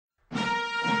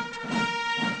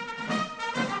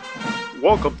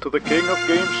welcome to the King of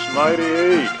Games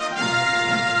 98.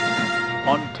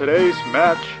 On today's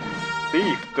match,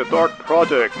 Thief the Dark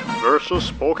Project versus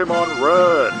Pokemon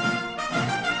Red.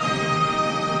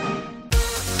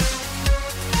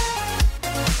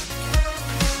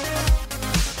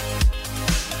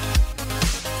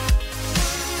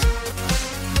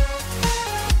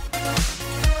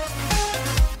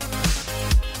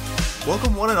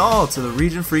 Welcome one and all to the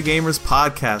Region Free Gamers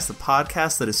podcast, the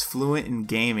podcast that is fluent in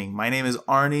gaming. My name is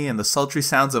Arnie, and the sultry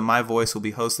sounds of my voice will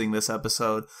be hosting this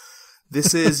episode.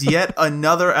 This is yet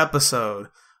another episode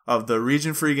of the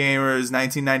Region Free Gamers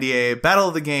 1998 Battle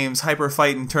of the Games Hyper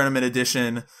Fighting Tournament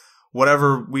Edition.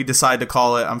 Whatever we decide to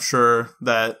call it, I'm sure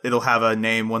that it'll have a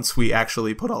name once we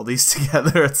actually put all these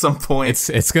together at some point.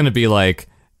 It's going to be like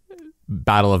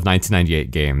Battle of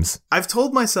 1998 games. I've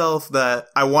told myself that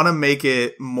I want to make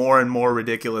it more and more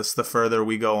ridiculous the further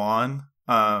we go on.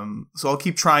 So I'll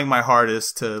keep trying my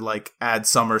hardest to like add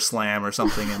SummerSlam or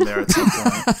something in there at some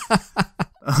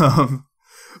point.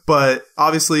 But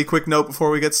obviously, quick note before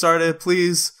we get started,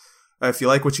 please, if you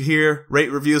like what you hear,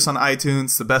 rate reviews on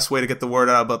iTunes. The best way to get the word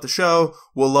out about the show.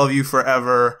 We'll love you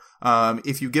forever.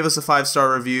 If you give us a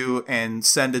 5-star review and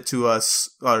send it to us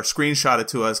or screenshot it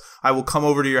to us, I will come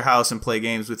over to your house and play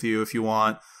games with you if you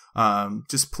want.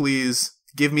 Just please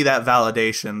give me that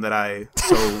validation that I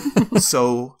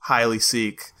so highly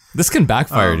seek. This can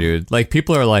backfire, dude. Like,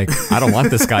 people are like, I don't want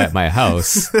this guy at my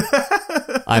house.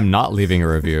 I'm not leaving a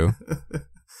review.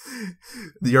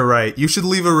 You're right. You should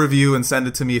leave a review and send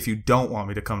it to me if you don't want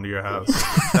me to come to your house.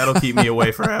 That'll keep me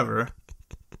away forever.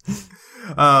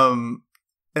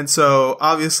 And so,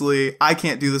 obviously, I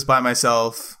can't do this by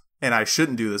myself, and I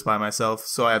shouldn't do this by myself.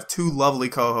 So I have two lovely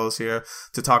co-hosts here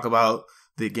to talk about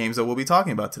the games that we'll be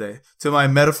talking about today. To my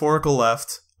metaphorical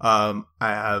left, I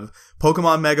have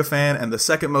Pokemon mega fan and the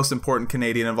second most important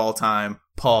Canadian of all time,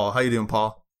 Paul. How you doing,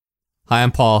 Paul? Hi,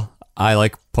 I'm Paul. I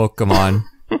like Pokemon.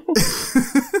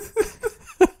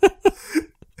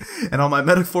 And on my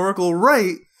metaphorical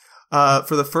right,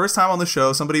 for the first time on the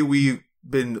show, somebody we've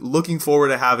been looking forward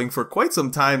to having for quite some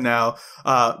time now,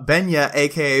 Benya,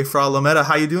 aka Fra Lametta.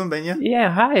 How you doing, Benya? Yeah,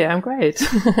 hi, I'm great.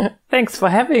 Thanks for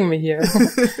having me here.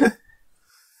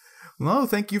 No,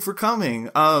 thank you for coming.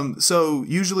 So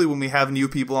usually when we have new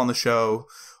people on the show,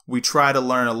 we try to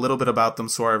learn a little bit about them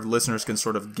so our listeners can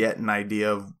sort of get an idea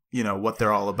of, you know, what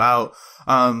they're all about.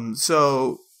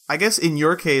 So I guess in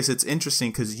your case, it's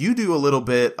interesting because you do a little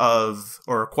bit of,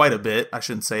 or quite a bit, I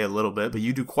shouldn't say a little bit, but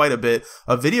you do quite a bit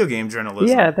of video game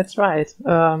journalism. Yeah, that's right.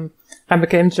 I'm a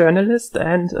game journalist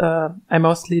and I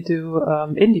mostly do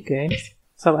indie games.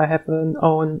 So I have an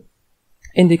own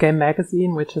indie game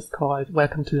magazine, which is called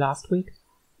Welcome to Last Week.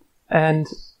 And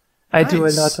I do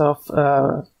a lot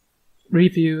of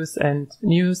reviews and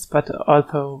news, but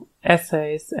also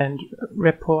essays and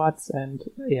reports and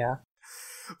yeah.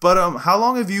 But how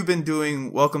long have you been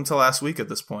doing Welcome to Last Week at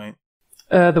this point?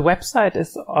 The website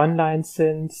is online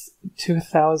since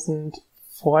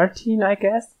 2014, I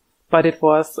guess. But it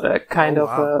was kind of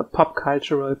a pop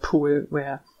cultural pool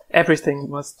where everything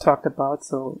was talked about.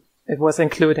 So it was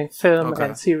including film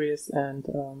and series. And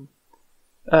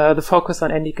the focus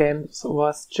on indie games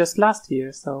was just last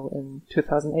year, so in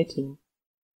 2018.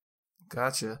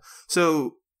 Gotcha.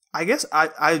 So I guess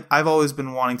I've always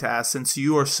been wanting to ask, since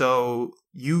you are so...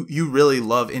 You really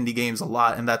love indie games a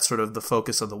lot, and that's sort of the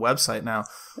focus of the website now.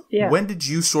 Yeah. When did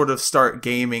you sort of start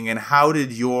gaming, and how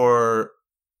did your,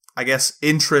 I guess,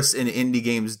 interest in indie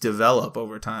games develop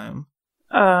over time?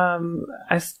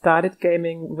 I started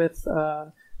gaming with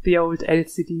the old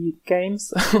LCD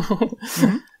games.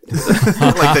 Mm-hmm.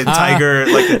 like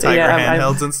the Tiger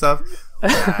handhelds and stuff.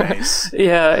 Nice.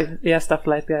 Yeah, stuff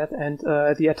like that, and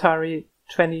the Atari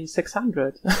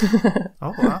 2600.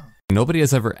 Oh wow. Nobody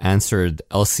has ever answered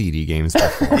LCD games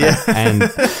before. Yeah. And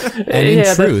in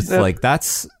truth,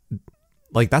 that's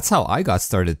how I got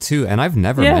started too. And I've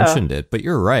never mentioned it, but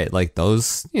you're right. Like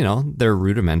those, you know, they're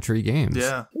rudimentary games.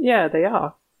 Yeah. Yeah, they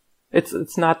are.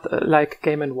 It's not like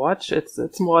Game & Watch.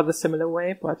 It's more the similar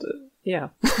way, but yeah.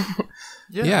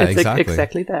 Yeah, it's exactly.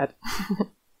 Exactly that.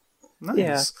 Nice.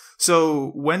 Yeah.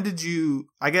 So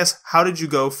how did you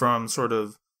go from sort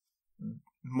of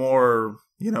more,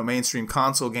 you know, mainstream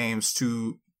console games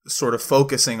to sort of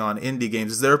focusing on indie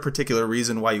games? Is there a particular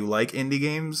reason why you like indie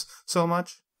games so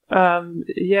much?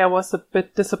 I was a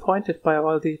bit disappointed by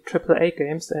all the AAA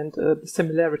games and the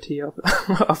similarity of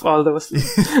of all those.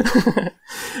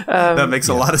 That makes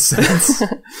a lot of sense.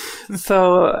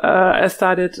 So I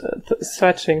started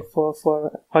searching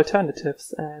for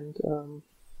alternatives, and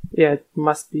it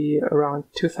must be around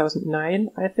 2009,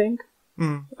 I think.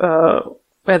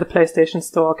 Where the PlayStation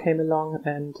Store came along,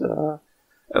 and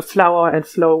Flower and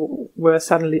Flow were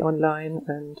suddenly online,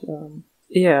 and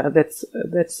that's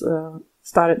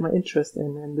started my interest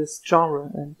in this genre.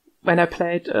 And when I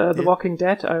played The Walking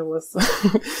Dead, I was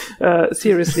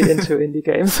seriously into indie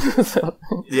games. So.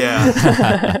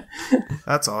 Yeah.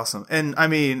 That's awesome. And I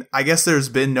mean, I guess there's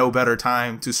been no better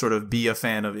time to sort of be a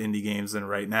fan of indie games than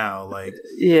right now. Like,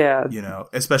 yeah, you know,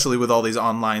 especially with all these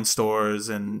online stores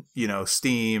and, you know,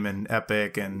 Steam and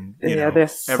Epic and, you know,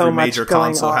 every major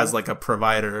console has like a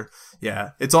provider.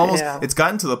 Yeah. It's almost, it's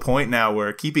gotten to the point now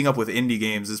where keeping up with indie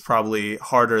games is probably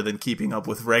harder than keeping up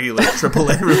with regular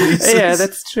AAA releases. Yeah,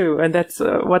 that's true. And that's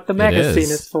what the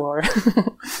magazine is for.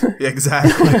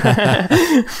 Exactly.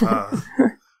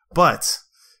 But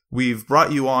we've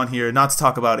brought you on here not to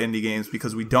talk about indie games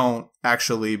because we don't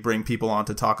actually bring people on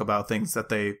to talk about things that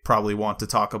they probably want to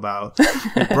talk about.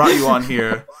 We brought you on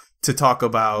here to talk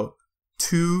about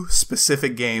 2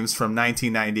 specific games from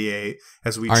 1998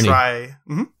 as we Arnie, try...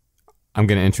 Mm-hmm. I'm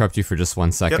going to interrupt you for just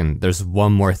 1 second. Yep. There's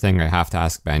one more thing I have to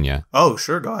ask Benya. Oh,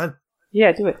 sure. Go ahead.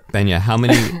 Yeah, do it. Benya,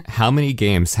 how many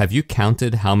games, have you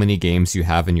counted how many games you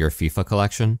have in your FIFA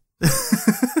collection?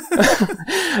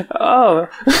 Oh,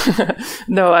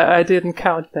 no, I didn't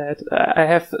count that. I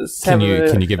have several.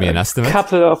 Can you give me an estimate?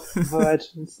 Couple of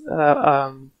versions.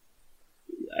 I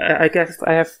guess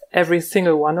I have every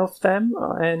single one of them,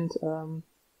 and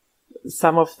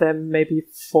some of them maybe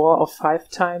 4 or 5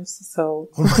 times. So.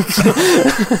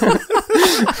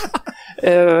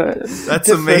 That's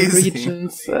amazing.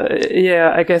 Regions.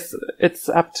 Yeah, I guess it's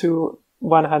up to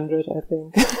 100, I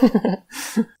think.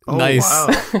 Oh, nice. Wow.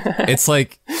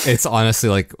 It's honestly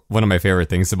like one of my favorite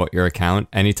things about your account.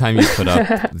 Anytime you put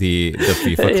up the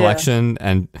FIFA collection,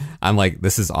 and I'm like,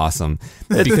 this is awesome.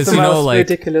 It's the most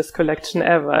ridiculous collection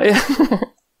ever.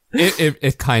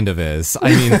 It kind of is.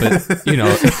 I mean, but you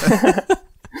know,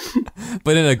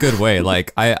 but in a good way.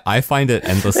 Like I find it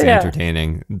endlessly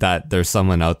entertaining that there's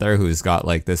someone out there who's got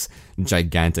like this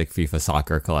gigantic FIFA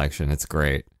soccer collection. It's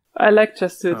great. I like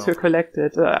just to collect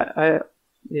it.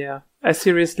 I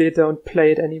seriously don't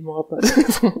play it anymore, but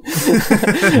it's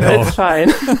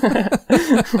fine.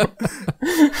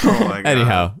 Oh my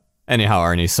God. Anyhow,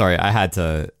 Arnie, sorry, I had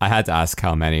to ask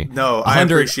how many. No, I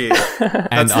appreciate it.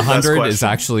 And 100 is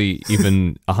actually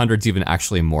 100's even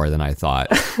actually more than I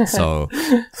thought. So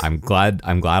I'm glad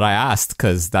I asked,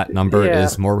 because that number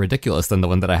is more ridiculous than the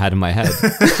one that I had in my head.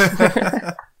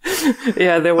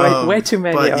 Yeah, there were way too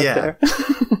many out there.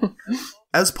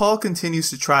 As Paul continues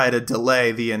to try to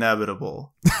delay the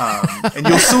inevitable, and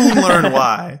you'll soon learn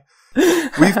why,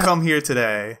 we've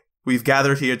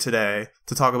gathered here today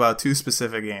to talk about 2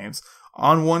 specific games.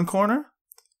 On one corner,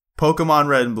 Pokemon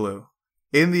Red and Blue.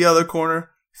 In the other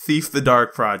corner, Thief the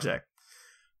Dark Project.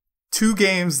 2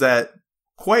 games that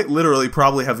quite literally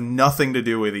probably have nothing to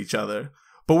do with each other.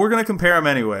 But we're going to compare them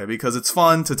anyway, because it's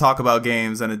fun to talk about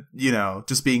games and,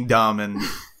 just being dumb and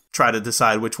try to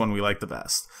decide which one we like the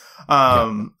best.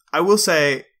 I will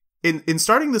say, in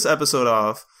starting this episode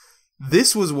off,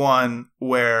 this was one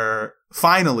where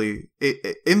finally,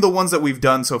 in the ones that we've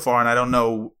done so far, and I don't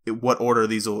know what order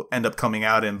these will end up coming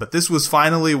out in, but this was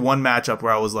finally one matchup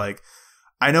where I was like,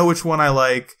 I know which one I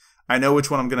like. I know which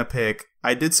one I'm going to pick.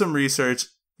 I did some research,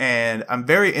 and I'm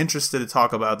very interested to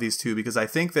talk about these 2 because I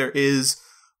think there is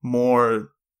more,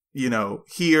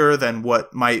 here than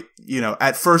what might,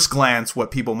 at first glance,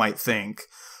 what people might think.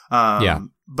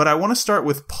 But I want to start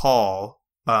with Paul,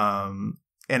 and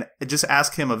just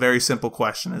ask him a very simple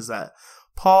question, is that,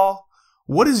 Paul,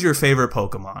 what is your favorite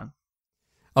Pokemon?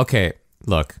 Okay,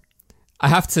 look, I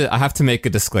have to make a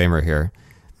disclaimer here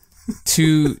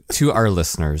to our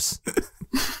listeners.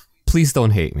 Please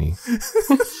don't hate me.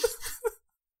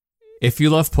 If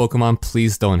you love Pokemon,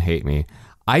 please don't hate me.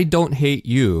 I don't hate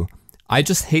you. I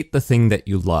just hate the thing that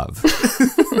you love.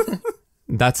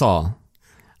 That's all.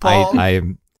 Paul,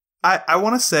 I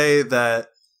want to say that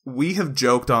we have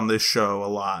joked on this show a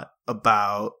lot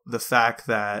about the fact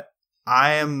that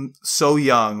I am so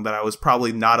young that I was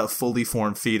probably not a fully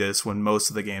formed fetus when most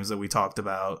of the games that we talked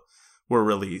about were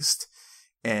released.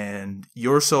 And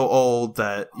you're so old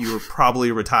that you were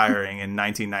probably retiring in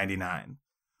 1999.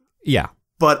 Yeah.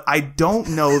 But I don't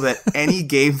know that any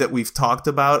game that we've talked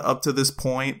about up to this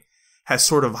point has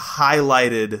sort of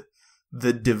highlighted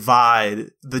the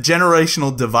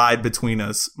generational divide between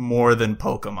us more than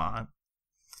Pokemon.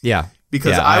 Yeah.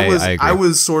 Because I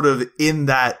was sort of in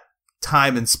that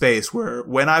time and space where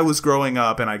when I was growing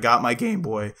up and I got my Game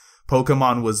Boy,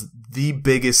 Pokemon was the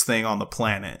biggest thing on the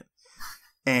planet.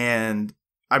 And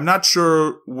I'm not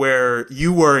sure where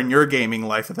you were in your gaming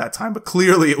life at that time, but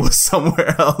clearly it was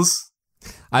somewhere else.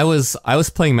 I was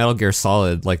playing Metal Gear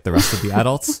Solid like the rest of the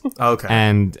adults. Okay.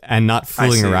 And not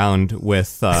fooling around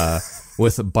with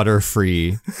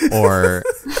Butterfree or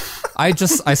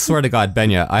I swear to God,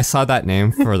 Benya, I saw that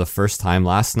name for the first time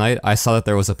last night. I saw that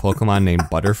there was a Pokemon named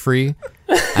Butterfree.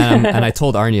 And I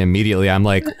told Arnie immediately, I'm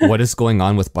like, what is going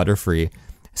on with Butterfree?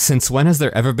 Since when has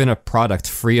there ever been a product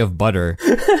free of butter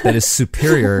that is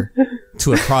superior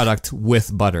to a product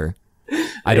with butter?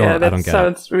 I don't get it. That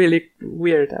sounds really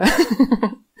weird.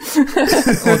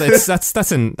 Well,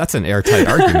 that's an airtight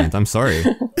argument. I'm sorry.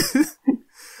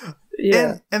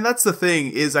 Yeah. And that's the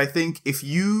thing is I think if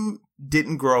you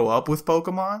didn't grow up with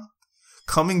Pokemon,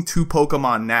 coming to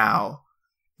Pokemon now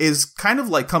is kind of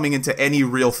like coming into any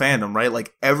real fandom, right?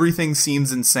 Like everything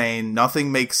seems insane.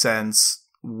 Nothing makes sense.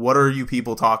 What are you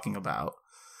people talking about?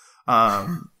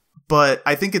 But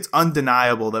I think it's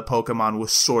undeniable that Pokemon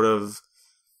was sort of,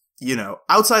 you know,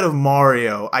 outside of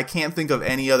Mario, I can't think of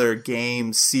any other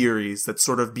game series that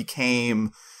sort of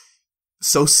became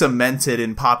so cemented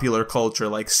in popular culture,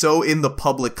 like so in the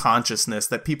public consciousness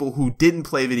that people who didn't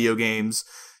play video games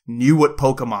knew what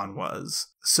Pokemon was.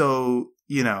 So,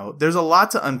 you know, there's a lot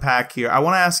to unpack here. I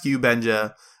want to ask you,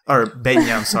 Benya,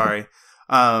 I'm sorry.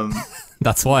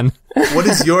 That's one. What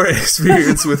is your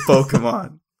experience with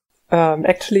Pokemon?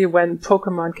 Actually, when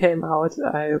Pokemon came out,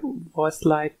 I was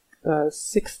like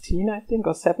 16, I think,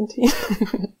 or 17.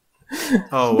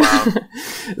 Oh wow!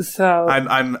 So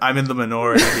I'm in the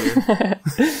minority here.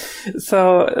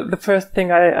 So the first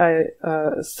thing I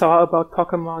saw about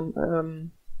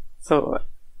Pokemon, so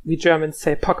we Germans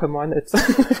say Pokemon. It's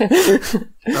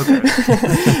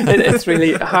it's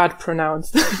really hard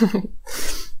pronounced.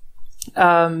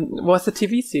 Was a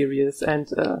TV series,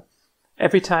 and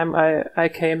every time I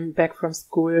came back from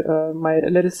school, my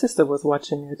little sister was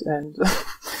watching it, and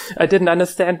I didn't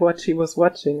understand what she was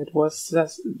watching. It was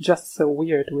just so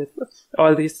weird with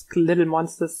all these little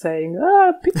monsters saying,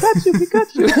 Pikachu,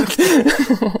 Pikachu.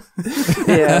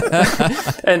 Yeah.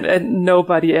 And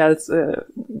nobody else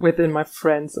within my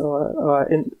friends or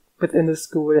within the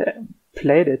school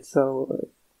played it, so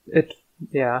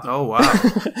yeah. Oh wow.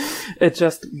 It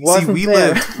just wasn't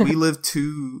there. we lived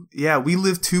two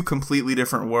completely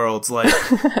different worlds. Like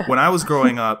when I was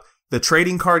growing up, the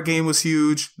trading card game was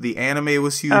huge, the anime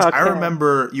was huge. Okay. I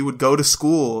remember you would go to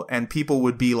school and people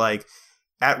would be like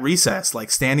at recess, like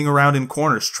standing around in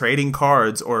corners trading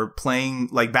cards or playing,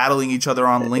 like battling each other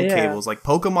on link cables. Like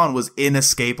Pokemon was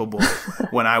inescapable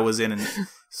when I was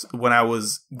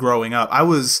growing up.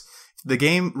 The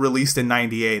game released in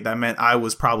 98. That meant I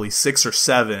was probably 6 or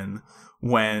 7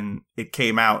 when it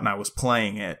came out and I was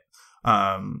playing it.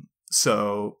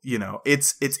 So, you know,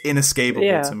 it's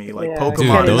inescapable to me. Like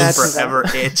Pokemon is forever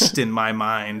etched in my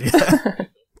mind.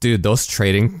 Dude, those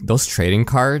trading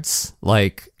cards,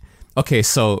 like, okay,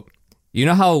 so you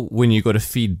know how when you go to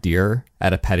feed deer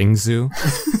at a petting zoo,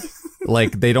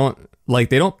 like they don't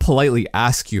politely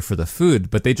ask you for the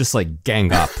food, but they just like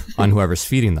gang up on whoever's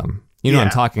feeding them. You know what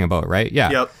I'm talking about, right? Yeah.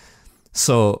 Yep.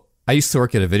 So I used to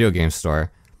work at a video game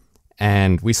store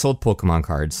and we sold Pokemon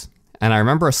cards. And I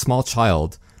remember a small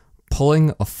child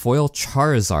pulling a foil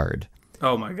Charizard.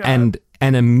 Oh my God.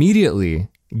 And immediately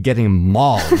getting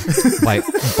mauled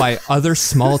by other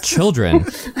small children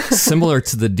similar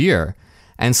to the deer.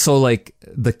 And so like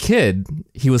the kid,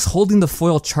 he was holding the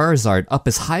foil Charizard up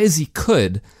as high as he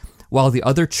could while the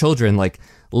other children like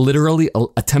literally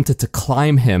attempted to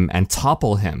climb him and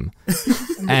topple him.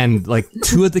 And like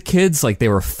 2 of the kids, like they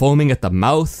were foaming at the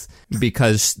mouth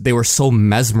because they were so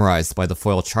mesmerized by the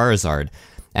foil Charizard.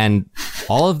 And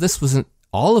all of this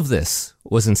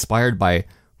was inspired by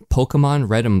Pokemon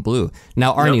Red and Blue.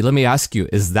 Now, Arnie, Let me ask you,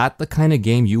 is that the kind of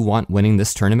game you want winning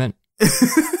this tournament?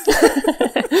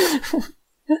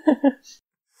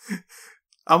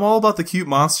 I'm all about the cute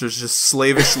monsters just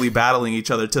slavishly battling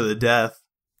each other to the death.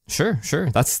 Sure.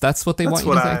 That's what they want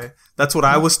you to think. That's what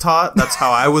I was taught. That's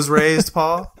how I was raised,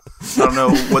 Paul. I don't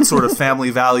know what sort of family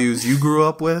values you grew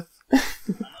up with.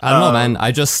 I don't know, man.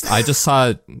 I just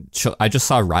saw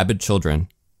rabid children.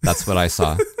 That's what I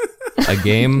saw. A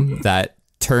game that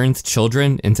turned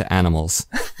children into animals.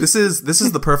 This is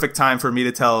the perfect time for me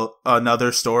to tell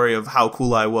another story of how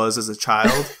cool I was as a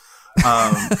child.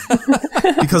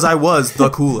 Because I was the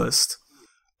coolest.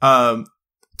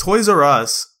 Toys R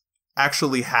Us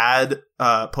actually had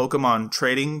Pokemon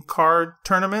trading card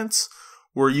tournaments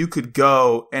where you could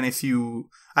go, and I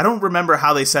don't remember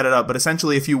how they set it up, but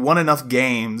essentially if you won enough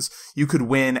games, you could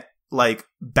win like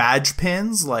badge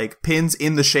pins, like pins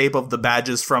in the shape of the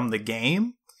badges from the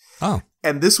game. Oh.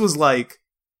 And this was like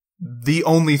the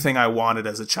only thing I wanted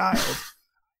as a child.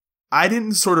 I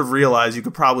didn't sort of realize you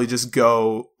could probably just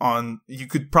you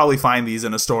could probably find these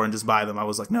in a store and just buy them. I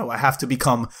was like, no, I have to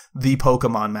become the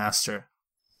Pokemon master.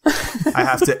 I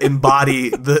have to embody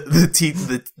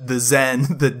the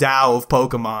Zen, the Tao of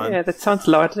Pokemon. Yeah, that sounds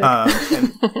logical.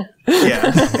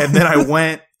 And then I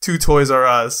went to Toys R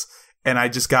Us and I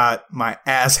just got my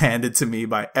ass handed to me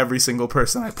by every single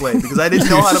person I played because I didn't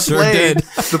know how to play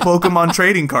the Pokemon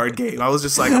trading card game. I was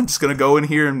just like, I'm just going to go in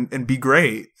here and be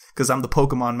great because I'm the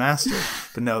Pokemon master.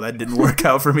 But no, that didn't work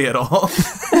out for me at all.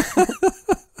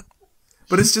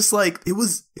 But it's just like, it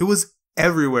was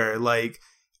everywhere. Like,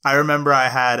 I remember I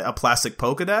had a plastic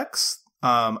Pokedex.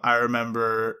 I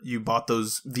remember you bought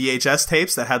those VHS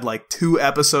tapes that had like 2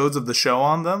 episodes of the show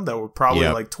on them that were probably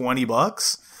like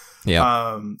 $20.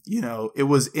 Yeah. It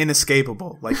was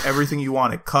inescapable. Like everything you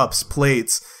wanted, cups,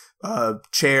 plates,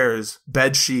 chairs,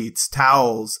 bed sheets,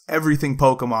 towels, everything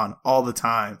Pokemon all the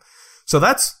time. So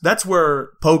that's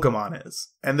where Pokemon is.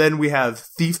 And then we have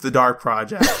Thief the Dark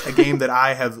Project, a game that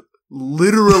I have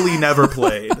literally never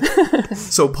played.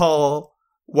 So Paul,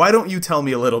 why don't you tell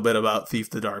me a little bit about Thief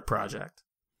the Dark Project?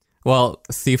 Well,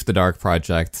 Thief the Dark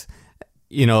Project,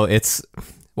 it's,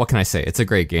 what can I say? It's a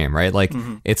great game, right? Like,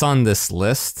 it's on this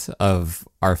list of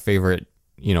our favorite,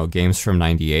 games from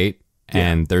 98,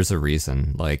 and there's a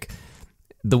reason. Like,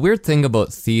 the weird thing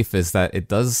about Thief is that it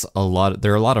does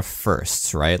there are a lot of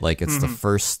firsts, right? Like, it's the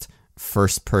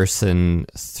first-person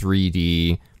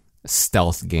 3D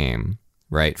stealth game,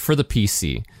 right? For the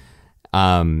PC.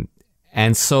 And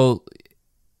so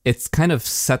it's kind of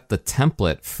set the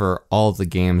template for all the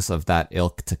games of that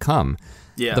ilk to come.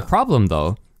 Yeah. The problem,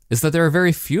 though, is that there are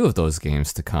very few of those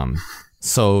games to come.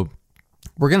 So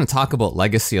we're going to talk about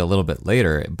Legacy a little bit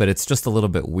later, but it's just a little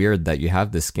bit weird that you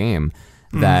have this game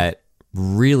that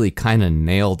really kind of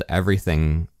nailed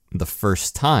everything the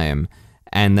first time,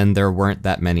 and then there weren't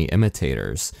that many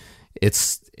imitators.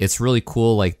 It's really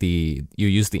cool. Like you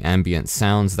use the ambient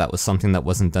sounds. That was something that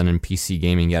wasn't done in PC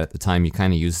gaming yet at the time. You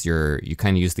kind of use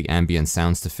the ambient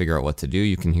sounds to figure out what to do.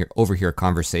 You can overhear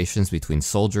conversations between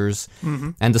soldiers,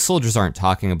 and the soldiers aren't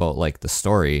talking about like the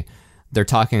story. They're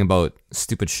talking about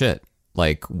stupid shit,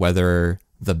 like whether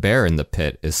the bear in the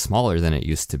pit is smaller than it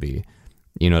used to be.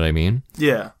 You know what I mean?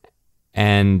 Yeah.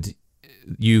 And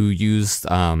you used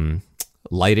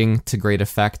lighting to great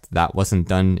effect. That wasn't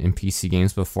done in PC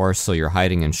games before, so you're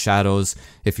hiding in shadows.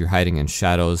 If you're hiding in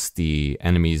shadows, the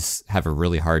enemies have a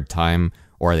really hard time,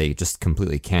 or they just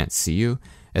completely can't see you.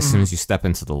 As soon as you step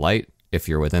into the light, if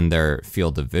you're within their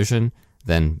field of vision,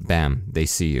 then bam, they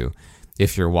see you.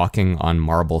 If you're walking on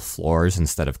marble floors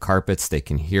instead of carpets, they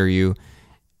can hear you.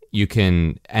 You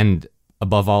can, and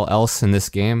above all else in this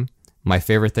game, my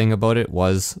favorite thing about it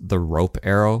was the rope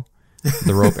arrow.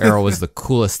 The rope arrow was the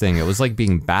coolest thing. It was like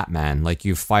being Batman. Like,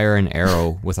 you fire an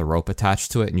arrow with a rope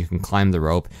attached to it and you can climb the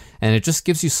rope, and it just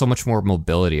gives you so much more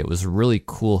mobility. It was a really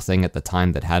cool thing at the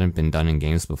time that hadn't been done in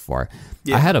games before.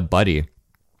 Yeah. I had a buddy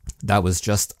that was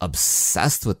just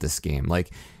obsessed with this game.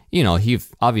 Like, he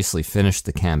obviously finished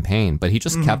the campaign, but he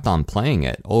just kept on playing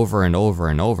it over and over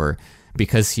and over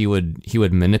because he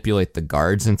would manipulate the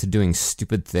guards into doing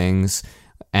stupid things,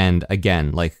 and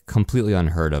again, like, completely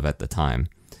unheard of at the time.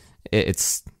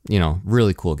 It's,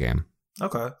 really cool game.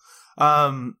 Okay.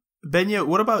 Benya,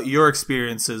 what about your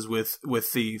experiences with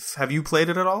Thief? Have you played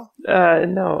it at all?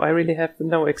 No, I really have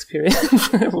no experience.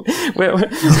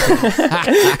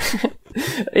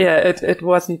 Yeah, it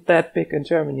wasn't that big in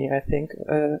Germany, I think.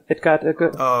 It got a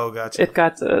good... Oh, gotcha. It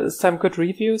got some good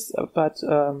reviews, but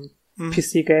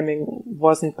PC gaming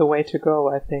wasn't the way to go,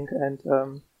 I think.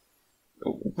 And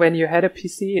when you had a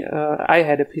PC, I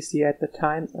had a PC at the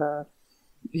time,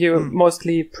 you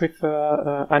mostly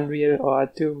prefer Unreal or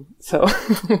Doom, so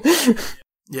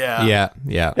yeah.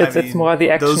 It's more the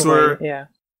action way.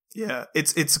 Yeah.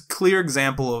 It's a clear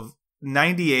example of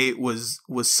 98 was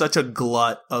such a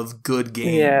glut of good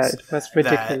games. Yeah, it was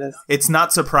ridiculous. It's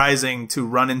not surprising to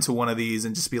run into one of these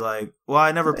and just be like, well,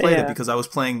 I never played it because I was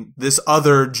playing this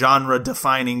other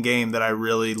genre-defining game that I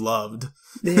really loved.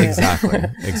 Yeah.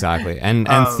 Exactly. And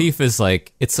Thief is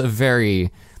like, it's a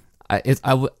very...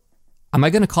 Am I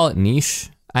going to call it niche?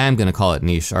 I am going to call it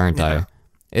niche, aren't I?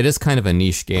 It is kind of a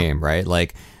niche game, right?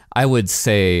 Like, I would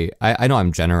say, I know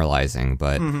I'm generalizing,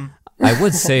 but I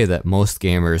would say that most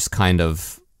gamers kind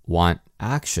of want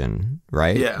action,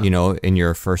 right? Yeah. In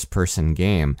your first-person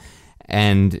game.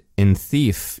 And in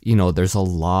Thief, there's a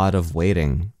lot of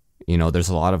waiting. There's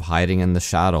a lot of hiding in the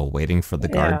shadow, waiting for the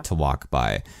guard to walk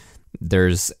by.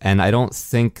 And I don't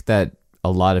think that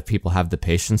a lot of people have the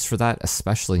patience for that,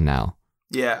 especially now.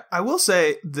 Yeah, I will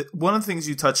say that one of the things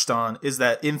you touched on is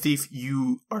that in Thief,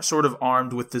 you are sort of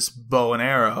armed with this bow and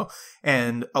arrow,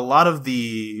 and a lot of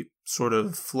the sort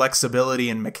of flexibility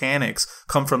and mechanics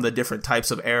come from the different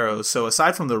types of arrows. So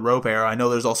aside from the rope arrow, I know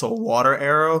there's also a water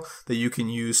arrow that you can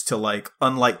use to like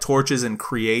unlight torches and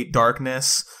create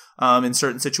darkness. In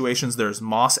certain situations, there's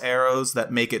moss arrows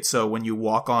that make it so when you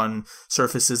walk on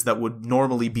surfaces that would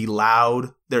normally be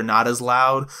loud, they're not as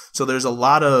loud. So there's a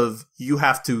lot of, you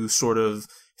have to sort of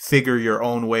figure your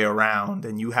own way around,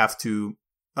 and you have to,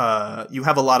 you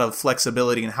have a lot of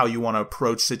flexibility in how you want to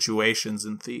approach situations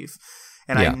in Thief.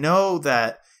 And I know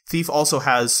that Thief also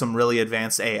has some really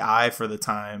advanced AI for the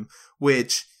time,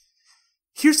 which,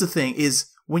 here's the thing, is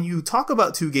when you talk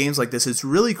about two games like this, it's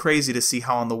really crazy to see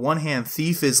how on the one hand,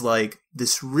 Thief is like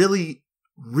this really,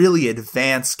 really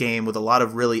advanced game with a lot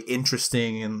of really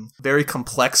interesting and very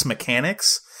complex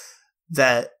mechanics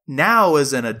that now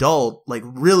as an adult, like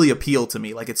really appeal to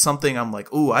me. Like it's something I'm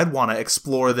like, ooh, I'd want to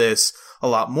explore this a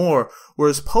lot more.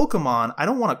 Whereas Pokemon, I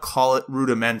don't want to call it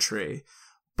rudimentary,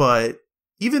 but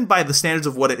even by the standards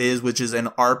of what it is, which is an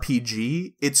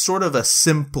RPG, it's sort of a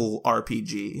simple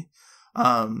RPG.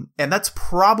 And that's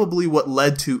probably what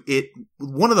led to it.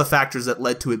 One of the factors that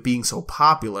led to it being so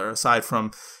popular, aside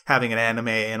from having an anime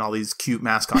and all these cute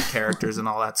mascot characters and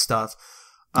all that stuff.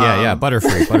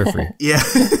 Butterfree. Yeah.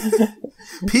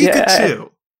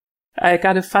 Pikachu. I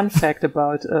got a fun fact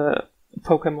about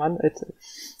Pokemon. It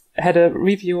had a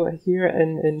review here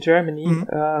in Germany.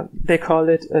 Mm-hmm. They call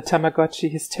it a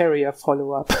Tamagotchi Hysteria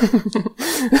follow-up.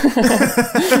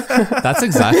 That's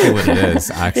exactly what it is,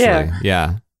 actually.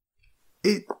 Yeah.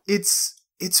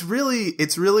 It's really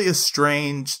a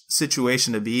strange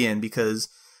situation to be in because,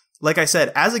 like I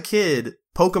said, as a kid,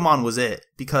 Pokemon was it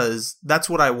because that's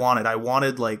what I wanted. I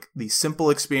wanted like these simple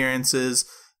experiences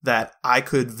that I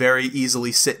could very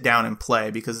easily sit down and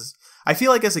play because I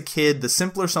feel like as a kid, the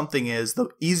simpler something is, the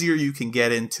easier you can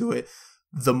get into it,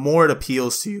 the more it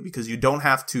appeals to you because you don't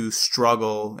have to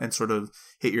struggle and sort of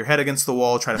hit your head against the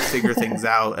wall, try to figure things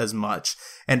out as much.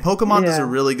 And Pokemon does a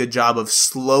really good job of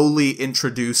slowly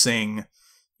introducing,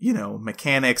 you know,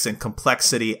 mechanics and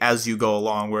complexity as you go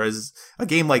along. Whereas a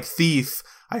game like Thief,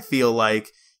 I feel like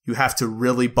you have to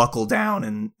really buckle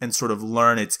down and sort of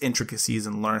learn its intricacies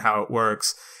and learn how it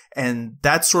works. And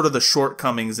that's sort of the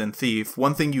shortcomings in Thief.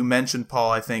 One thing you mentioned,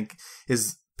 Paul, I think,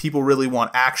 is people really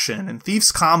want action. And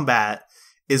Thief's combat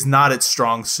is not its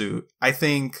strong suit. I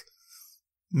think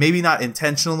maybe not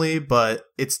intentionally, but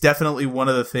it's definitely one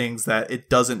of the things that it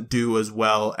doesn't do as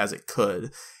well as it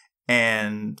could.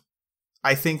 And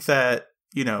I think that,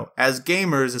 you know, as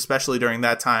gamers, especially during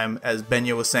that time, as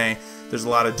Benya was saying, there's a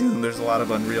lot of Doom, there's a lot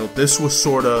of Unreal. This was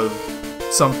sort of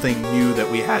something new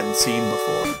that we hadn't seen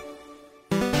before.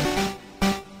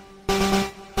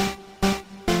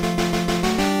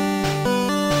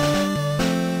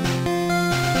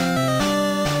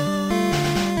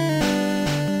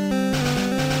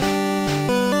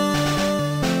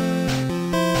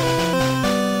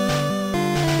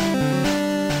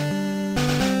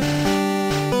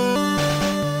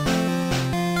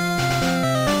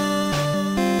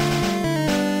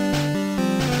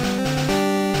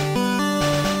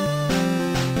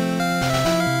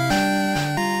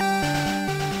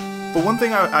 One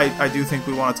thing I do think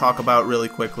we want to talk about really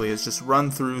quickly is just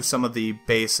run through some of the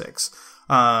basics.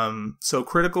 So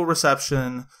critical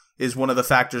reception is one of the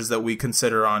factors that we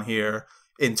consider on here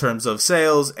in terms of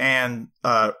sales and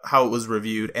how it was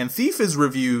reviewed. And Thief is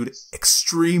reviewed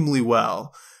extremely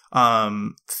well.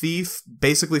 Thief,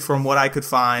 basically from what I could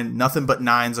find, nothing but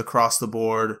 9s across the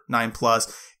board,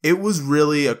 9+. It was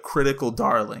really a critical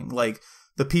darling. Like,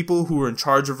 the people who were in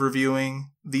charge of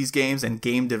reviewing these games and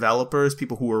game developers,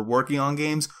 people who were working on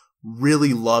games,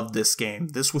 really loved this game.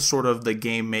 This was sort of the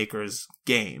game maker's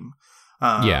game.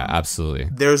 Yeah, absolutely.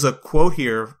 There's a quote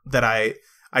here that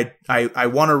I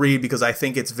want to read because I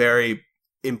think it's very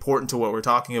important to what we're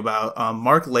talking about.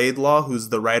 Mark Laidlaw, who's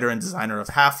the writer and designer of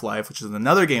Half-Life, which is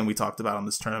another game we talked about on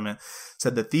this tournament,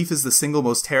 said that Thief is the single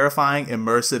most terrifying,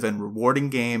 immersive, and rewarding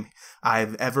game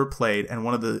I've ever played, and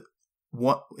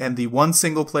the one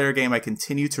single player game I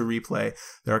continue to replay.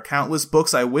 There are countless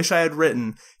books I wish I had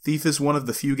written. Thief is one of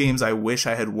the few games I wish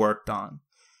I had worked on.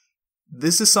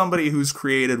 This is somebody who's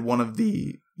created one of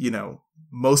the, you know,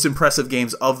 most impressive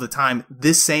games of the time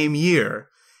this same year.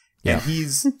 Yeah. And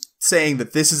he's saying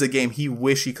that this is a game he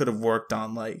wish he could have worked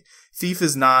on. Like, Thief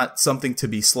is not something to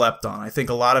be slept on. I think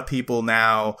a lot of people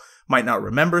now might not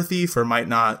remember Thief or might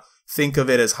not think of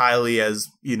it as highly as,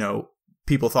 you know,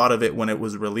 people thought of it when it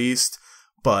was released,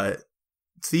 but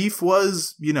Thief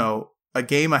was, you know, a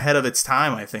game ahead of its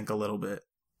time, I think, a little bit.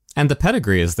 And the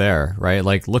pedigree is there, right?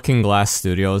 Like Looking Glass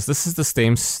Studios, this is the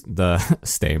same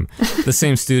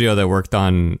studio that worked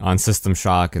on System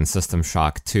Shock and System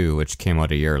Shock 2, which came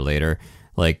out a year later.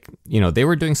 Like, they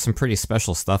were doing some pretty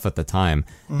special stuff at the time.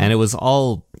 And it was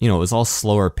all,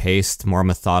 slower paced, more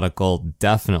methodical,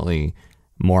 definitely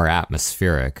more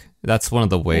atmospheric. That's one of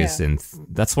the ways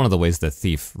that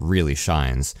Thief really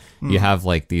shines. You have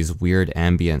like these weird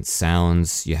ambient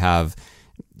sounds. You have,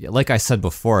 like I said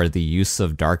before, the use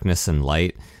of darkness and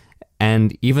light.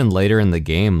 And even later in the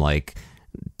game, like,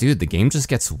 dude, the game just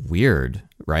gets weird,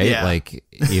 right? Yeah. Like,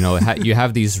 you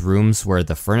have these rooms where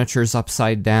the furniture's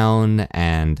upside down,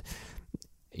 and,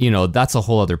 that's a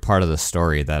whole other part of the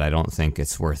story that I don't think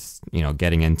it's worth,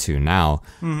 getting into now.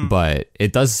 But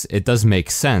it does make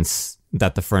sense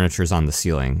that the furniture's on the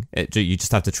ceiling. You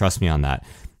just have to trust me on that.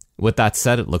 With that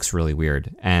said, it looks really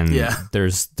weird, and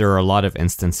there are a lot of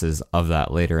instances of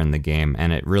that later in the game,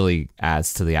 and it really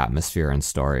adds to the atmosphere and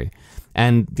story.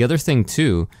 And the other thing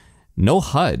too, no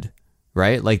HUD,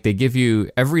 right? Like, they give you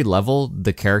every level,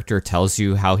 the character tells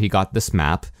you how he got this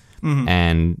map,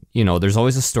 and there's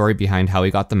always a story behind how he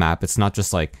got the map. It's not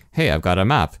just like, hey, I've got a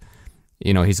map.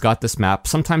 He's got this map.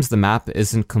 Sometimes the map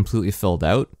isn't completely filled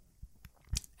out,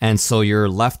 and so you're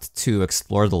left to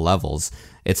explore the levels.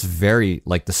 It's very,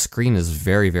 like, the screen is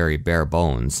very, very bare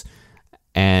bones.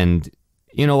 And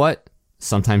you know what?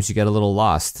 Sometimes you get a little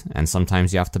lost, and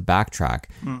sometimes you have to backtrack.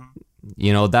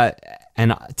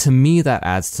 And to me, that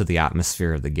adds to the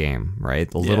atmosphere of the game,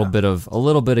 right? A little bit of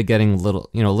getting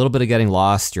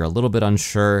lost. You're a little bit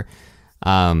unsure.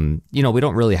 We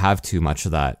don't really have too much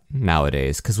of that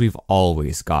nowadays, because we've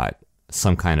always got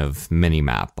some kind of mini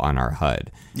map on our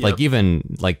HUD. Yep.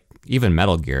 Even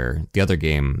Metal Gear,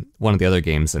 one of the other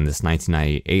games in this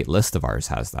 1998 list of ours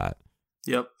has that.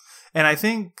 Yep. And I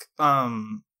think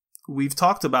we've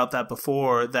talked about that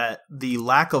before, that the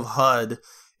lack of HUD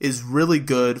is really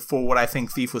good for what I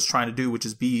think Thief was trying to do, which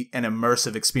is be an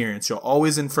immersive experience. You're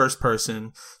always in first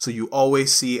person, so you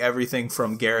always see everything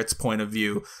from Garrett's point of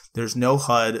view. There's no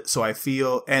HUD, so I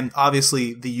feel, and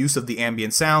obviously the use of the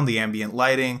ambient sound, the ambient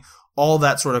lighting, all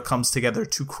that sort of comes together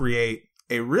to create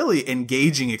a really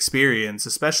engaging experience,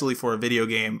 especially for a video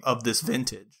game of this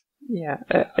vintage. Yeah,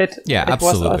 it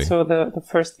absolutely. was also the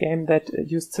first game that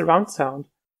used surround sound.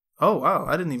 Oh, wow.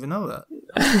 I didn't even know that.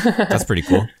 That's pretty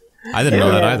cool. I didn't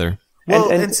know that either.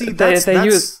 Well, and see, they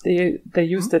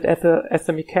used it as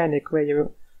a mechanic where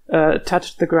you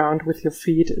touch the ground with your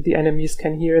feet. The enemies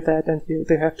can hear that, and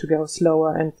they have to go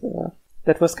slower. And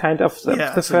that was kind of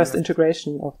the first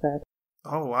integration of that.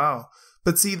 Oh, wow.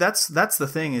 But see, that's the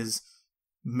thing is,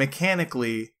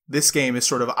 mechanically, this game is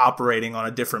sort of operating on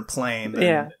a different plane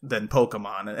than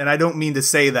Pokemon. And I don't mean to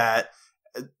say that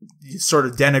sort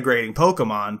of denigrating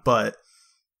Pokemon, but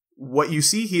what you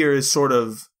see here is sort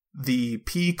of the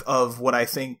peak of what I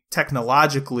think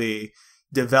technologically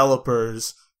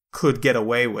developers could get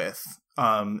away with,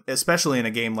 especially in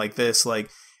a game like this. Like,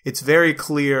 it's very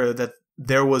clear that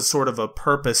there was sort of a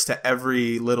purpose to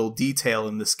every little detail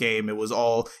in this game. It was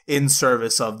all in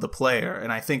service of the player.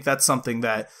 And I think that's something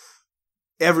that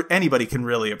anybody can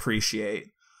really appreciate.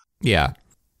 Yeah.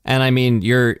 And I mean,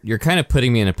 you're kind of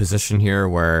putting me in a position here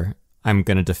where I'm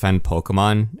going to defend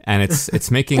Pokemon, and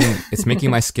it's making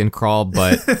my skin crawl,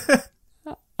 but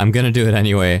I'm going to do it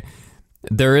anyway.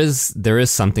 There is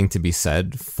something to be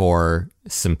said for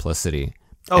simplicity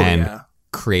and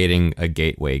creating a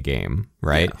gateway game,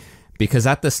 right? Yeah. Because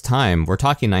at this time, we're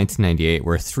talking 1998,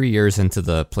 we're 3 years into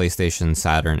the PlayStation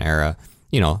Saturn era,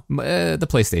 the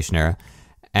PlayStation era,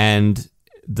 and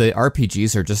the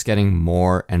RPGs are just getting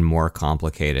more and more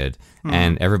complicated,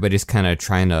 and everybody's kind of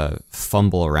trying to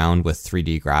fumble around with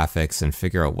 3D graphics and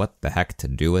figure out what the heck to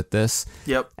do with this.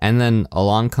 Yep. And then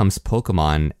along comes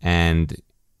Pokemon, and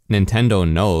Nintendo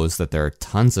knows that there are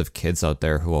tons of kids out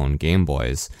there who own Game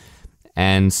Boys.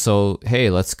 And so, hey,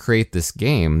 let's create this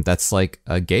game that's like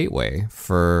a gateway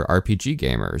for RPG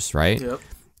gamers, right? Yep.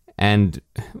 And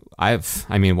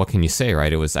what can you say,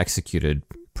 right? It was executed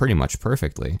pretty much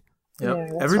perfectly. Yep.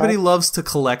 Yeah, Everybody loves to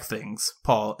collect things,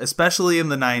 Paul, especially in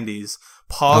the 90s.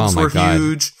 Pogs were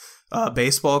huge,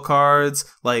 baseball cards,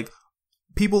 like,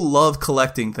 people love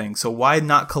collecting things, so why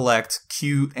not collect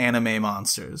cute anime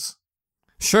monsters?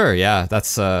 Sure, yeah,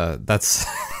 that's that's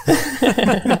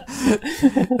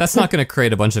not going to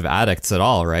create a bunch of addicts at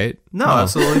all, right? No,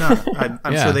 absolutely not.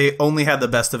 I'm sure they only had the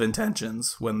best of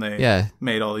intentions when they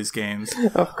made all these games.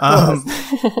 Of course.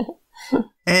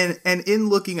 And in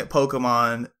looking at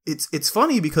Pokemon, it's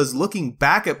funny because looking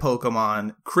back at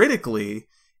Pokemon critically,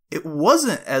 it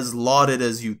wasn't as lauded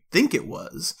as you'd think it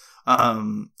was.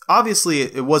 Obviously,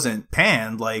 it wasn't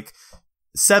panned. Like,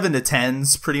 7 to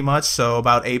 10s pretty much, so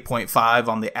about 8.5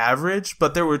 on the average.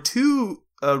 But there were two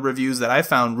reviews that I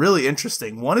found really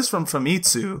interesting. One is from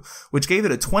Famitsu, which gave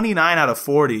it a 29 out of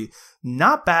 40.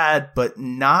 Not bad, but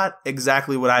not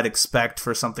exactly what I'd expect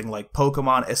for something like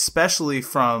Pokemon, especially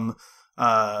from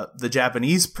the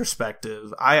Japanese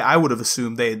perspective. I would have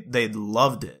assumed they'd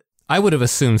loved it. I would have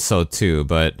assumed so too,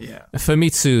 but yeah.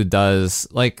 Famitsu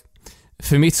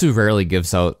rarely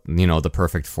gives out, the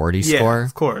perfect 40 score. Yeah,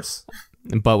 of course.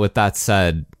 But with that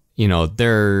said,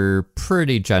 they're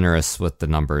pretty generous with the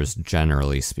numbers,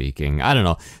 generally speaking. I don't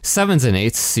know. 7s and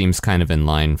 8s seems kind of in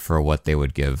line for what they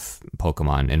would give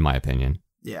Pokemon, in my opinion.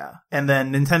 Yeah. And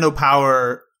then Nintendo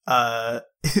Power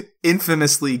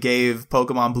infamously gave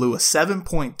Pokemon Blue a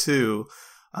 7.2.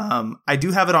 I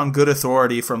do have it on good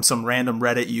authority from some random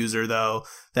Reddit user, though,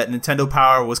 that Nintendo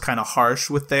Power was kind of harsh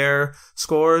with their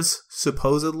scores,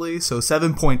 supposedly. So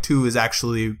 7.2 is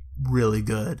actually really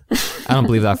good. I don't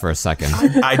believe that for a second.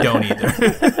 I don't either.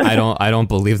 I don't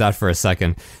believe that for a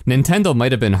second. Nintendo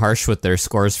might have been harsh with their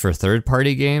scores for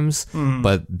third-party games,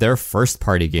 but their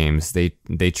first-party games,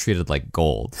 they treated like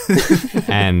gold.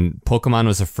 And Pokemon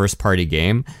was a first-party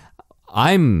game.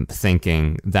 I'm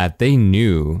thinking that they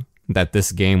knew that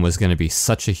this game was going to be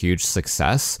such a huge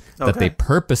success that they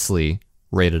purposely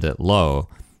rated it low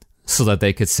so that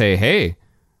they could say, hey,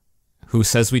 who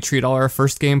says we treat all our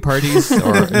first game parties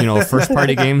or, first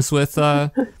party games with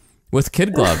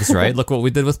kid gloves, right? Look what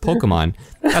we did with Pokemon.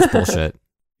 That's bullshit.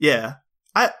 Yeah.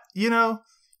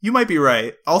 You might be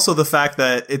right. Also, the fact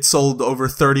that it sold over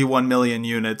 31 million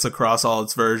units across all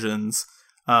its versions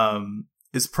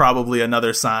is probably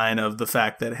another sign of the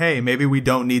fact that, hey, maybe we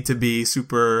don't need to be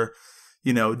super,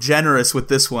 generous with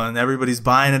this one. Everybody's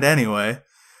buying it anyway.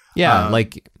 Yeah,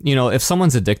 if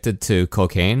someone's addicted to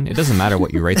cocaine, it doesn't matter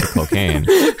what you rate the cocaine.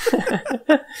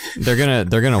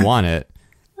 They're gonna want it.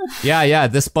 Yeah,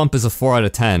 this bump is a 4 out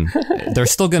of 10. They're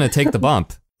still gonna take the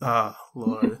bump. Oh,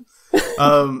 Lord.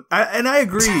 I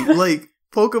agree. Like,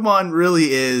 Pokemon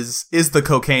really is the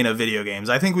cocaine of video games.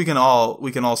 I think we can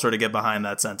all sort of get behind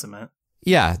that sentiment.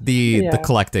 Yeah, the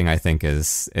collecting, I think,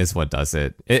 is what does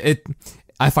it.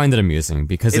 I find it amusing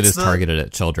because it is targeted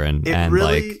at children, and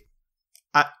really,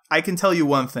 I can tell you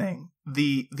one thing.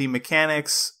 The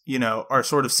mechanics, are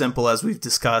sort of simple, as we've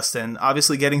discussed, and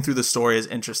obviously getting through the story is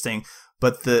interesting,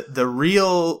 but the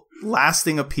real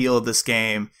lasting appeal of this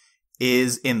game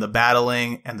is in the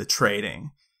battling and the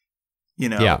trading.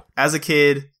 As a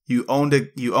kid, you owned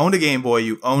a Game Boy,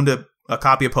 you owned a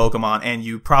copy of Pokemon, and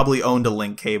you probably owned a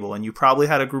link cable, and you probably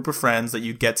had a group of friends that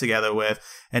you'd get together with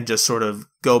and just sort of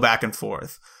go back and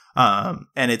forth.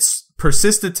 And it's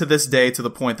persisted to this day to the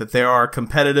point that there are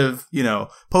competitive,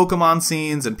 Pokemon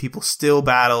scenes and people still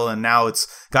battle. And now it's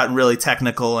gotten really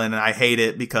technical and I hate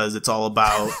it because it's all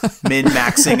about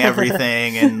min-maxing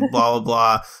everything and blah, blah,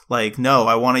 blah. Like, no,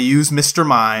 I want to use Mr.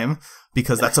 Mime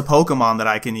because that's a Pokemon that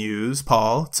I can use,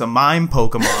 Paul. It's a mime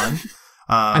Pokemon.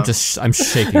 I'm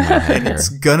shaking my head and here. It's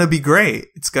gonna be great.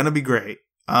 It's gonna be great.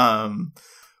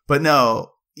 But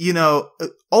no,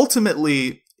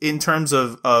 ultimately, in terms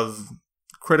of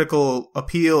critical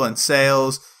appeal and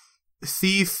sales,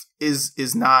 Thief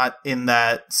is not in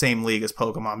that same league as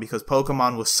Pokemon because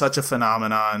Pokemon was such a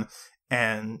phenomenon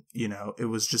and, it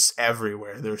was just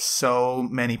everywhere. There's so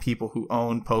many people who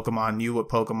owned Pokemon, knew what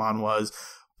Pokemon was,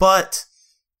 but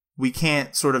we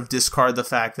can't sort of discard the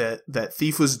fact that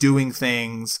Thief was doing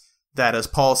things that, as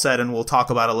Paul said, and we'll talk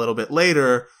about a little bit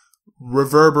later,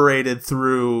 reverberated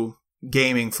through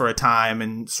gaming for a time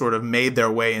and sort of made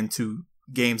their way into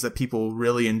games that people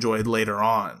really enjoyed later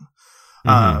on.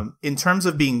 Mm-hmm. In terms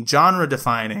of being genre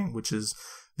defining, which is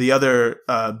the other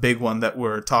big one that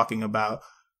we're talking about,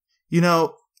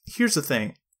 here's the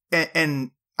thing,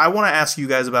 and I want to ask you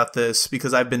guys about this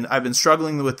because I've been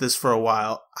struggling with this for a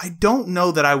while. I don't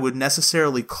know that I would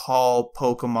necessarily call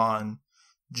Pokemon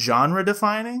genre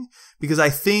defining because I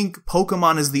think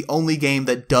Pokemon is the only game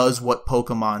that does what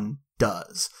Pokemon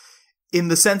does, in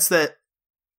the sense that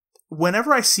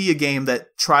whenever I see a game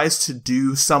that tries to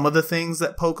do some of the things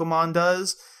that Pokemon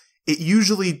does, it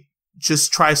usually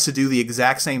just tries to do the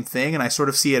exact same thing, and I sort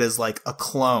of see it as like a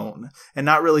clone and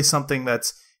not really something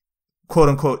that's quote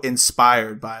unquote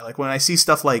inspired by. Like when I see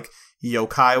stuff like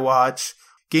Yokai Watch,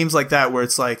 games like that where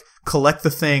it's like collect the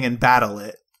thing and battle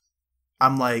it,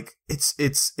 I'm like,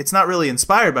 it's not really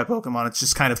inspired by Pokemon, it's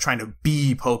just kind of trying to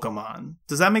be Pokemon.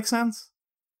 Does that make sense?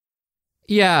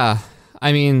 Yeah.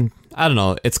 I mean, I don't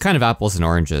know. It's kind of apples and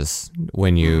oranges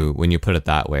when you put it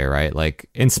that way, right? Like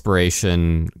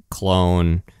inspiration,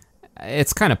 clone,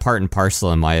 it's kind of part and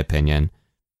parcel in my opinion.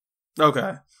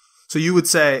 Okay. So you would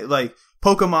say like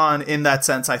Pokemon, in that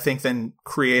sense, I think then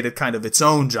created kind of its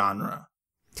own genre.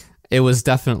 It was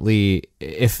definitely,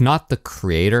 if not the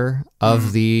creator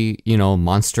of the,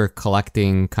 monster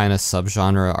collecting kind of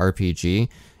subgenre RPG,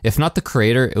 if not the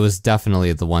creator, it was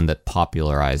definitely the one that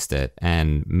popularized it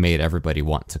and made everybody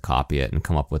want to copy it and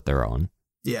come up with their own.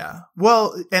 Yeah.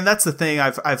 Well, and that's the thing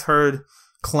I've heard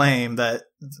claim that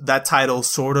title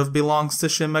sort of belongs to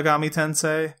Shin Megami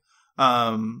Tensei,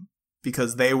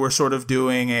 because they were sort of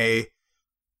doing a,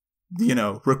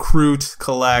 recruit,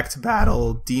 collect,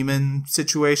 battle, demon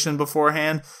situation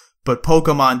beforehand. But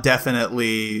Pokemon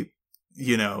definitely,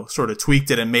 sort of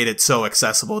tweaked it and made it so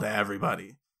accessible to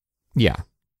everybody. Yeah.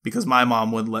 Because my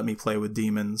mom wouldn't let me play with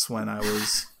demons when I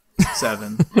was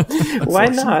 7. Why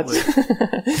not?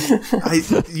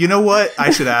 You know what? I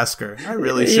should ask her. I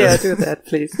really should. Yeah, do that,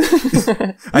 please.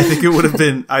 I think it would have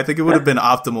been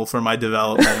optimal for my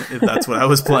development if that's what I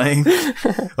was playing.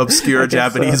 Obscure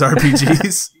Japanese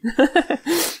RPGs.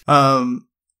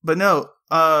 But no.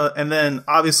 And then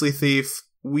obviously Thief,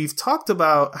 we've talked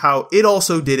about how it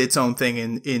also did its own thing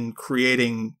in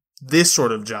creating this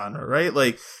sort of genre, right?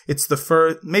 Like, it's the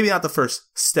first, maybe not the first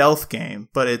stealth game,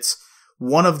 but it's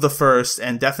one of the first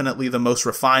and definitely the most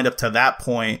refined up to that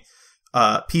point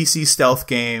PC stealth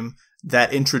game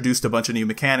that introduced a bunch of new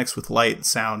mechanics with light and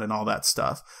sound and all that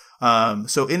stuff.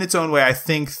 So in its own way, I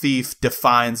think Thief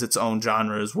defines its own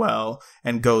genre as well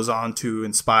and goes on to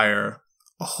inspire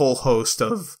a whole host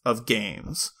of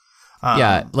games.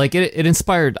 Yeah, like it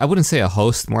inspired, I wouldn't say a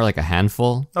host, more like a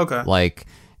handful. Okay. Like,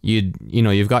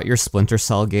 you've got your Splinter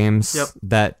Cell games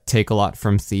that take a lot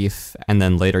from Thief, and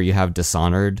then later you have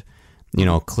Dishonored,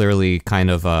 clearly kind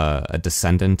of a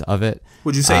descendant of it.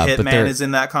 Would you say Hitman is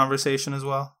in that conversation as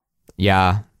well?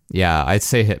 Yeah, I'd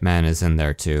say Hitman is in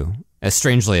there too.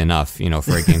 Strangely enough,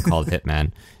 for a game called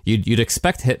Hitman, you'd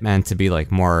expect Hitman to be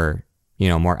like more,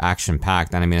 more action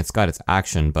packed. And I mean, it's got its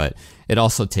action, but it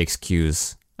also takes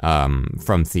cues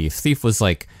from Thief. Thief was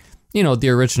like, the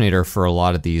originator for a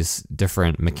lot of these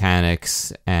different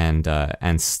mechanics and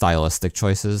stylistic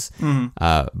choices.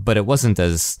 But it wasn't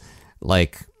as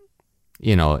like,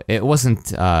 it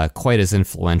wasn't quite as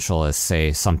influential as,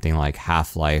 say, something like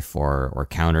Half-Life or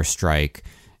Counter-Strike,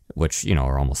 which,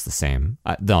 are almost the same.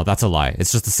 No, that's a lie.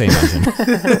 It's just the same engine.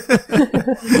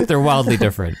 They're wildly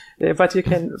different. Yeah, but you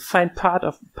can find parts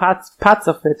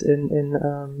of it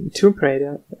in Tomb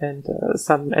Raider and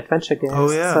some adventure games.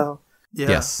 Oh, yeah. So. Yeah.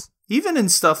 Yes. Even in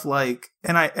stuff like,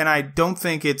 and I don't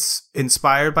think it's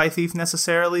inspired by Thief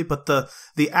necessarily, but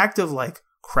the act of like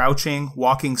crouching,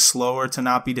 walking slower to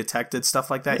not be detected, stuff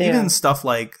like that. Yeah. Even stuff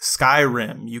like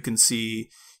Skyrim, you can see,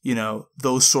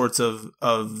 those sorts of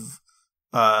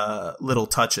little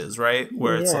touches, right?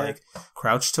 Where it's like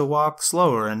crouch to walk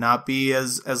slower and not be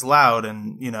as loud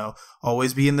and,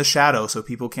 always be in the shadow so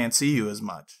people can't see you as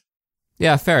much.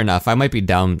 Yeah, fair enough. I might be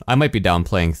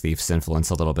downplaying Thief's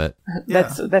influence a little bit.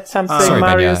 That's something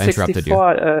Mario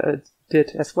 64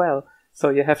 did as well. So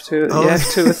you have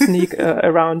to sneak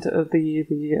around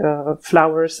the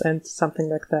flowers and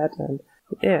something like that. And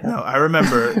yeah. No, I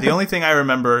remember the only thing I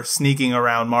remember sneaking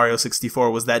around Mario 64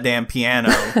 was that damn piano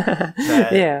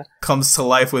that comes to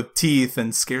life with teeth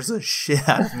and scares the shit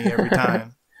out of me every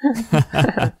time.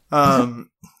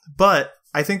 But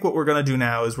I think what we're going to do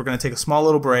now is we're going to take a small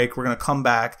little break. We're going to come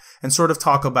back and sort of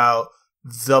talk about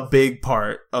the big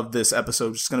part of this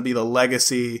episode, which is going to be the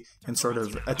legacy and sort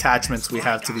of attachments we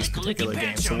have to these particular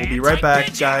games. So we'll be right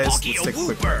back, guys. Let's take a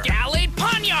quick break.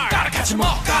 Gotta catch them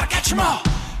all, gotta catch them all.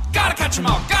 Gotta catch them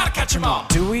all, gotta catch them all.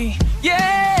 Do we?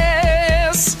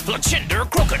 Yes! Flachinder,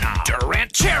 Croconaw,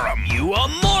 Durant, Cherum,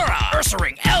 Uamora,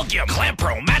 Ursaring, Elgium,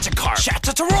 Clampro, Magikarp,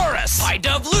 Shatataurus,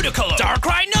 Pidove, Ludicolo,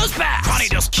 Darkrai, Nosepass,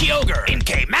 Cronidos, Kyogre,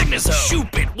 Inkay, Magnezo,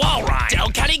 Cupid, Walrein,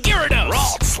 Delcatty, Gyarados,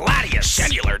 Ralts, Latias,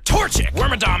 Cellular, Torchic,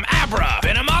 Wormadam, Abra,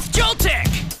 Venomoth, Joltik.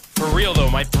 For real though,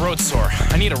 my throat's sore.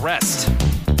 I need a rest.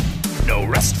 No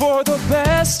rest for the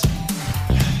best.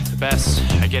 Best.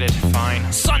 I get it. Fine.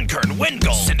 Sunkern,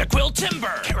 Wingull, Cyndaquil,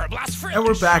 Timber, Carablast, and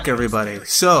we're back, everybody.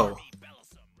 So,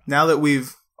 now that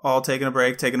we've all taken a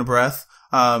break, taken a breath,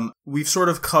 we've sort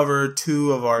of covered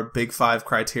 2 of our big 5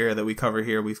 criteria that we cover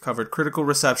here. We've covered critical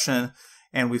reception,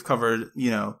 and we've covered,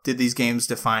 did these games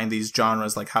define these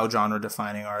genres? Like, how genre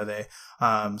defining are they?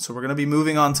 So we're going to be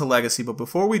moving on to Legacy. But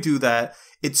before we do that,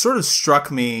 it sort of struck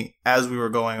me as we were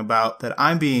going about that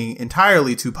I'm being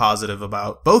entirely too positive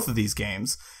about both of these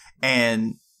games.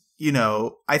 And,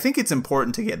 I think it's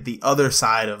important to get the other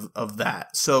side of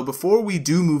that. So before we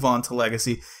do move on to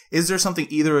Legacy, is there something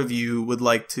either of you would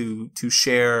like to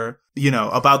share,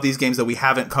 about these games that we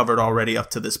haven't covered already up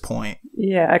to this point?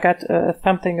 Yeah, I got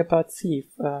something about Thief.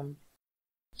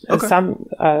 Okay.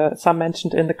 Some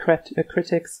mentioned in the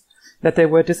critics that they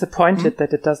were disappointed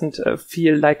that it doesn't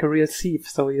feel like a real thief,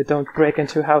 so you don't break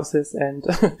into houses and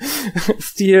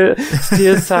steal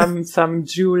some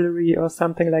jewelry or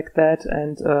something like that,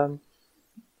 and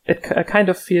it kind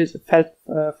of felt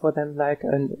for them like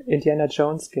an Indiana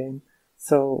Jones game.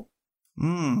 So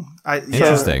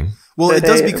interesting. Well, it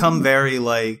does become very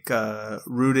like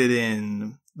rooted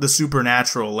in the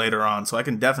supernatural later on, so I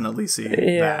can definitely see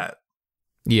that.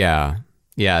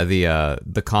 Yeah,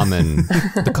 the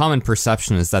common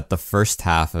perception is that the first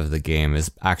half of the game is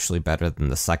actually better than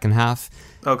the second half.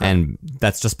 Okay. And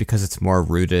that's just because it's more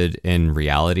rooted in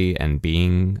reality and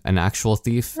being an actual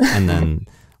thief. And then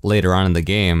later on in the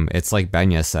game, it's like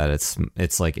Benya said,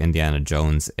 it's like Indiana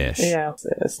Jones-ish. Yeah,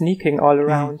 sneaking all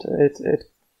around. It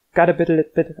got a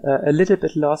little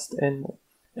bit lost in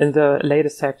the later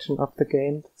section of the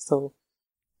game. So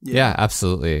yeah,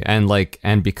 absolutely.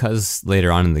 And because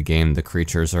later on in the game the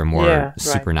creatures are more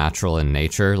supernatural in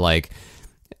nature, like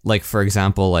for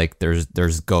example, like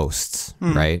there's ghosts,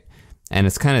 right? And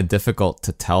it's kind of difficult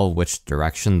to tell which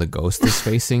direction the ghost is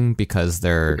facing because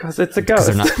it's a ghost.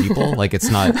 They're not people. Like it's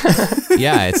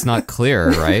not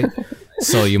clear, right?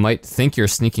 So you might think you're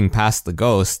sneaking past the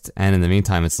ghost, and in the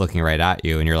meantime it's looking right at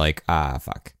you and you're like,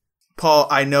 fuck. Paul,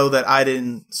 I know that I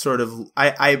didn't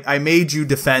I made you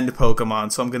defend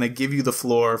Pokemon, so I'm going to give you the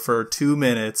floor for 2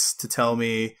 minutes to tell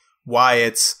me why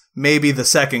it's maybe the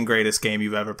second greatest game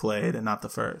you've ever played and not the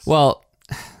first. Well,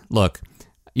 look,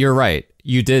 you're right.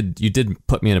 You did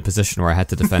put me in a position where I had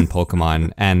to defend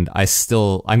Pokemon, and I'm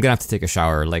going to have to take a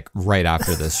shower like right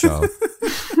after this show.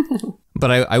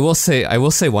 But I will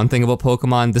say one thing about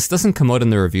Pokemon. This doesn't come out in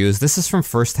the reviews. This is from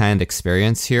firsthand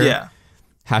experience here. Yeah.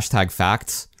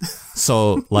 #facts.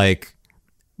 So, like,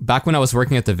 back when I was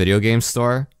working at the video game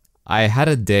store, I had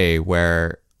a day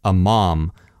where a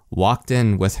mom walked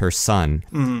in with her son.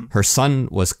 Mm-hmm. Her son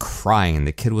was crying.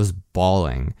 The kid was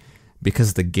bawling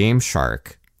because the Game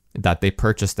Shark that they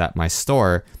purchased at my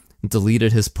store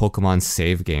deleted his Pokemon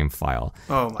save game file.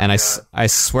 Oh my and God. I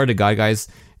swear to God, guys,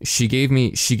 she gave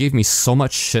me so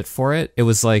much shit for it. It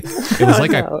was like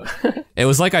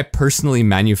I personally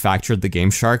manufactured the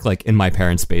Game Shark like in my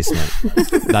parents' basement.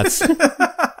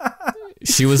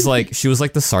 She was like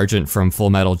the sergeant from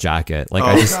Full Metal Jacket. Like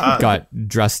I just got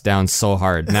dressed down so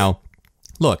hard. Now,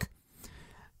 look,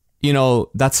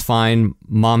 that's fine.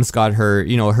 Mom's got her,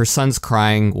 her son's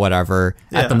crying, whatever.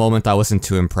 Yeah. At the moment I wasn't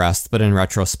too impressed, but in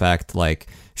retrospect, like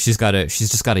she's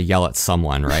just got to yell at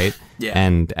someone, right? Yeah.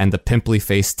 And the pimply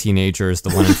faced teenager is the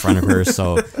one in front of her,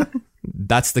 so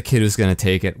that's the kid who's going to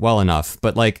take it well enough.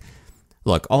 But like,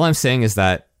 look, all I'm saying is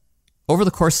that over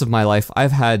the course of my life,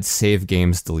 I've had save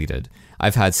games deleted.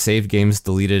 I've had save games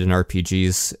deleted in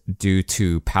RPGs due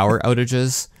to power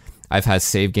outages. I've had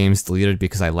save games deleted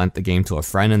because I lent the game to a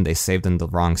friend and they saved in the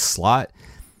wrong slot.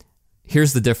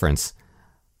 Here's the difference.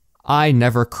 I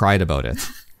never cried about it.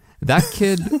 That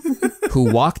kid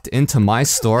who walked into my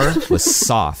store was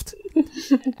soft,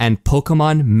 and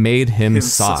Pokemon made him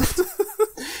soft.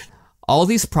 All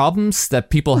these problems that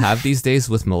people have these days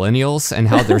with millennials and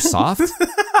how they're soft,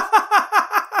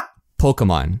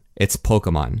 Pokemon. It's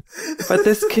Pokemon. But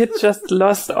this kid just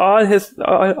lost all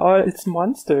its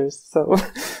monsters, so...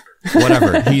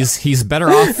 Whatever. He's better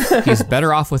off. He's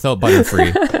better off without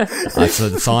Butterfree.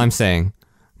 That's all I'm saying.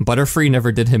 Butterfree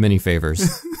never did him any favors.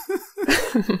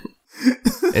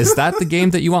 Is that the game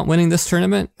that you want winning this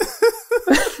tournament?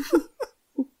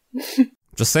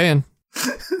 Just saying.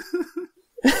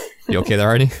 You okay there,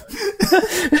 Arnie?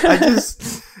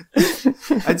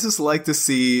 I just like to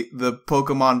see the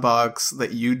Pokemon box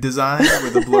that you designed where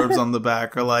the blurbs on the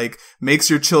back are like, makes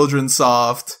your children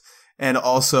soft and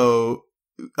also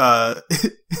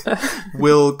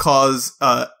will cause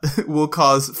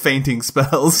fainting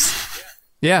spells.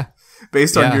 Yeah.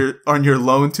 Based on your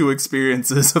loan to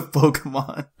experiences of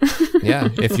Pokemon. Yeah.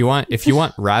 If you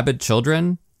want rabid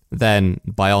children, then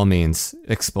by all means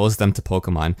expose them to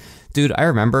Pokemon. Dude, I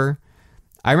remember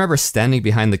standing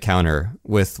behind the counter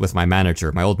with my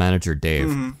manager, my old manager Dave,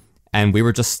 mm-hmm. and we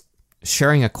were just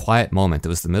sharing a quiet moment. It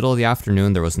was the middle of the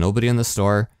afternoon, there was nobody in the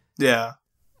store. Yeah.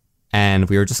 And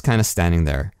we were just kind of standing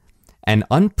there. And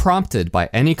unprompted by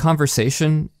any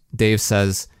conversation, Dave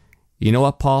says, "You know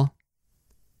what, Paul?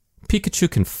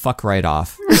 Pikachu can fuck right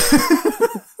off."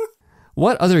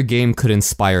 What other game could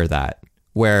inspire that?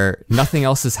 Where nothing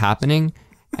else is happening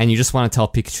and you just want to tell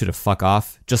Pikachu to fuck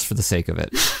off just for the sake of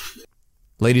it.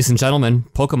 Ladies and gentlemen,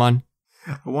 Pokemon.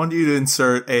 I want you to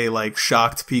insert a like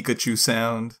shocked Pikachu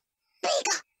sound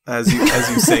as you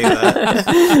say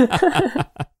that.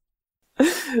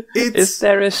 Is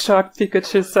there a shocked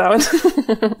Pikachu sound?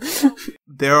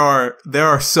 There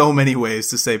are so many ways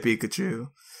to say Pikachu.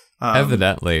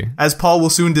 Evidently. As Paul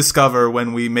will soon discover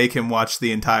when we make him watch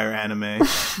the entire anime.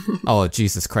 Oh,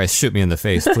 Jesus Christ, shoot me in the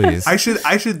face, please. I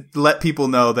should let people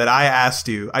know that I asked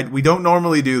you. We don't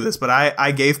normally do this, but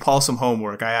I gave Paul some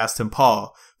homework. I asked him,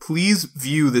 Paul, please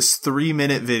view this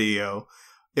 3-minute video.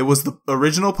 It was the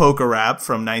original Poké Rap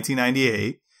from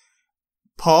 1998.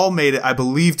 Paul made it, I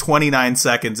believe, 29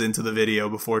 seconds into the video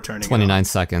before turning 29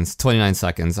 seconds. 29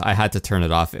 seconds. I had to turn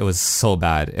it off. It was so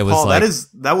bad. It was Paul, like...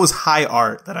 that was high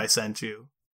art that I sent you.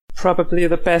 Probably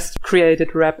the best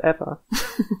created rap ever.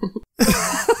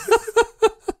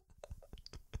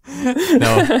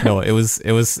 No, it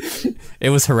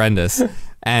was horrendous.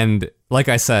 And like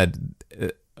I said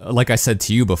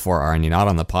to you before, Arnie, not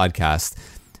on the podcast,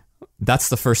 that's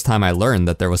the first time I learned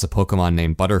that there was a Pokemon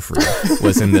named Butterfree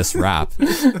was in this rap.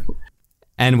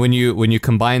 And when you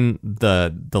combine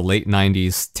the late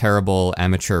 90s terrible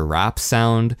amateur rap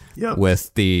sound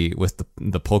with the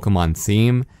Pokemon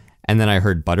theme, and then I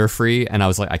heard Butterfree and I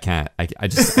was like, I can't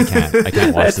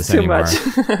watch this anymore.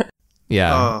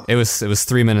 Yeah. It was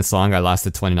 3 minutes long. I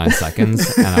lasted 29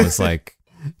 seconds and I was like,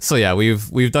 so yeah,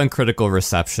 we've done critical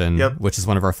reception, which is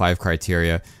one of our 5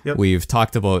 criteria. We've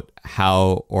talked about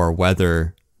how or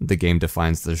whether the game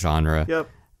defines the genre.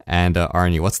 And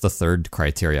Arnie, what's the third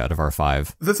criteria out of our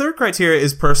 5? The third criteria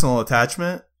is personal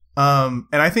attachment. And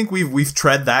I think we've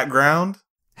tread that ground.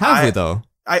 Have we though?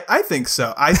 I think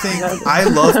so. I think I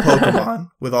love Pokemon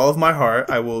with all of my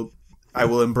heart. I will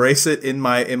embrace it in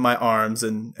my arms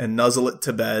and nuzzle it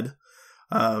to bed.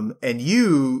 And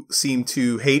you seem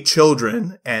to hate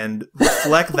children and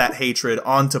reflect that hatred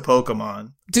onto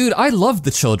Pokemon. Dude, I love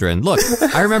the children. Look,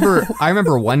 I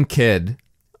remember one kid,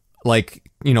 like,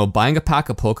 you know, buying a pack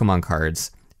of Pokemon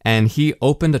cards, and he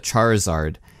opened a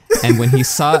Charizard, and when he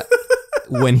saw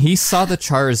the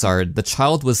Charizard, the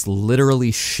child was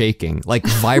literally shaking, like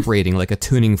vibrating like a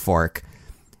tuning fork.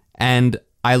 And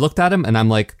I looked at him and I'm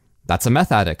like, that's a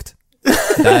meth addict.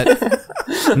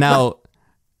 Now,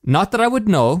 not that I would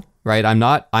know, right? I'm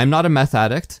not a meth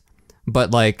addict,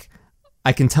 but like,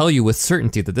 I can tell you with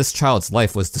certainty that this child's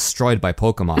life was destroyed by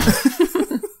Pokemon.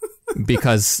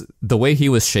 Because the way he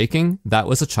was shaking, that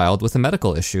was a child with a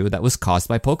medical issue that was caused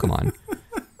by Pokemon.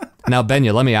 Now,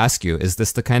 Benya, let me ask you, is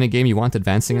this the kind of game you want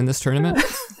advancing in this tournament?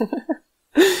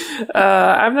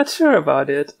 I'm not sure about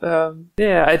it.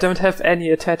 I don't have any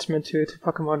attachment to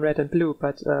Pokemon Red and Blue,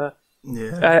 but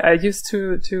I used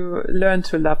to learn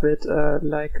to love it,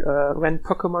 when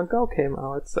Pokemon Go came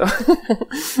out. So.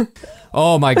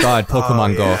 Oh my God,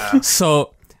 Pokemon Go!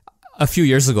 So a few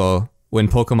years ago, when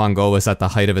Pokemon Go was at the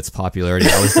height of its popularity,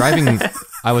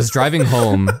 I was driving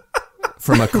home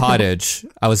from a cottage.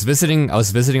 I was visiting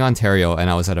Ontario, and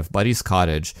I was at a buddy's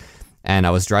cottage, and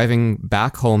I was driving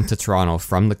back home to Toronto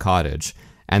from the cottage,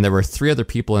 and there were 3 other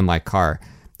people in my car,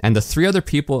 and the 3 other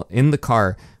people in the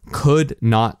car could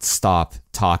not stop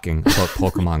talking about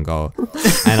Pokemon Go.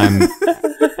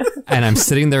 And I'm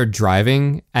sitting there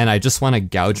driving, and I just want to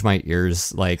gouge my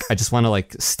ears. Like, I just want to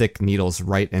like stick needles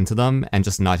right into them and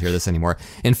just not hear this anymore.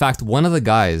 In fact, one of the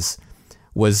guys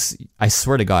was, I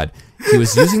swear to God, he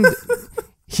was using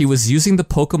the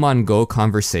Pokemon Go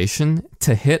conversation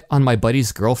to hit on my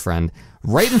buddy's girlfriend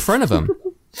right in front of him.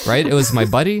 Right? It was my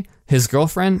buddy, his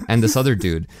girlfriend, and this other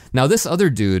dude. Now, this other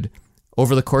dude,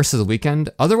 over the course of the weekend,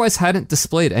 otherwise hadn't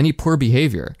displayed any poor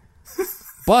behavior.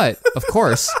 But, of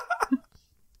course,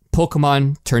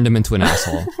 Pokemon turned him into an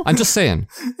asshole. I'm just saying.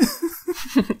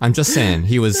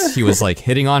 He was like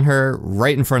hitting on her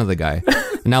right in front of the guy.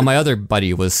 Now, my other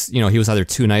buddy was, he was either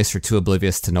too nice or too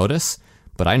oblivious to notice,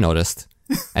 but I noticed,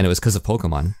 and it was because of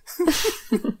Pokemon.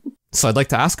 So I'd like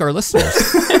to ask our listeners,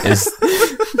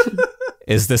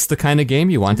 is this the kind of game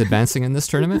you want advancing in this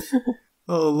tournament?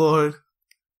 Oh, Lord.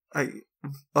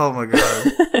 Oh my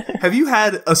God. Have you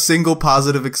had a single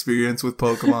positive experience with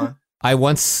Pokemon? I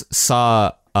once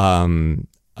saw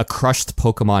a crushed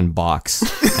Pokemon box,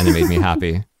 and it made me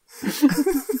happy.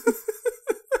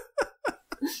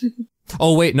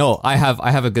 Oh wait, no, I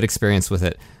have a good experience with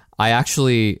it. I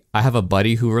have a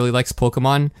buddy who really likes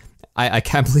Pokemon. I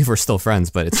can't believe we're still friends,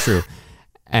 but it's true.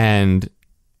 And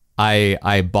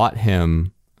I bought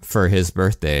him for his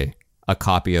birthday a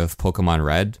copy of Pokemon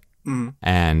Red.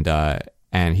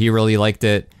 And he really liked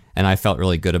it, and I felt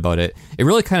really good about it. It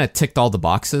really kind of ticked all the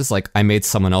boxes. Like, I made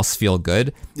someone else feel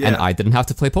good, and I didn't have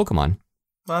to play Pokemon.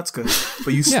 Well, that's good.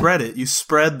 But you spread it. You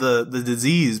spread the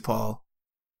disease, Paul.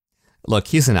 Look,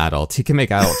 he's an adult. He can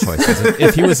make adult choices.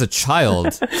 If he was a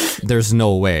child, there's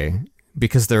no way.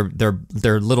 because their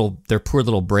poor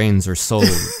little brains are so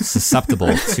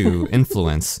susceptible to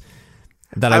influence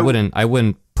that I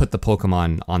wouldn't put the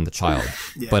Pokemon on the child.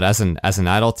 Yeah. But as an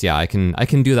adult, yeah, I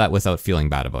can do that without feeling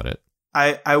bad about it.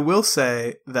 I will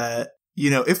say that,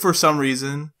 if for some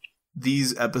reason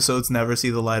these episodes never see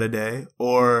the light of day,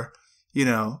 or,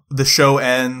 the show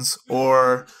ends,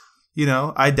 or,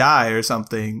 I die or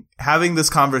something, having this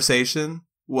conversation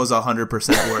was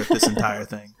 100% worth this entire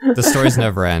thing. The stories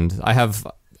never end.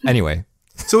 Anyway.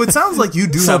 So it sounds like you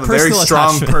do have a very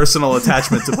strong personal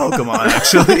attachment to Pokemon,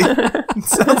 actually. It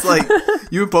sounds like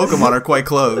you and Pokemon are quite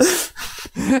close.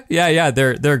 Yeah,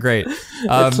 they're great.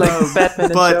 It's like Batman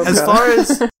and but Joker.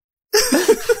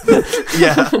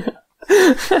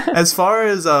 as far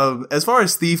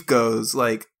as Thief goes,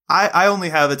 like I only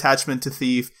have attachment to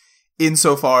Thief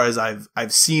insofar as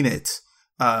I've seen it.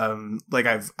 Like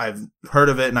I've heard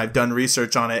of it and I've done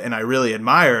research on it and I really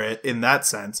admire it in that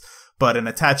sense. But an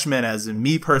attachment as in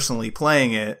me personally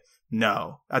playing it,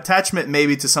 no. Attachment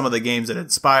maybe to some of the games that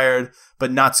inspired,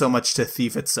 but not so much to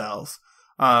Thief itself.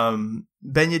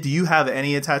 Benya, do you have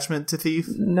any attachment to Thief?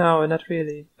 No, not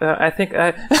really. I think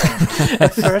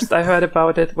at first I heard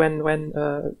about it when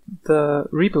the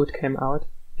reboot came out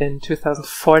in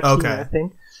 2014, okay. I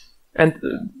think. And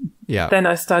then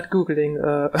I start Googling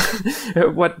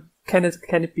what can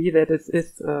it be that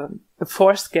it's the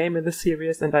fourth game in the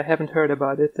series, and I haven't heard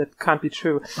about it. That can't be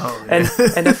true. Oh, yeah.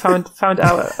 And I found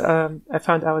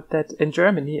out that in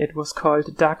Germany it was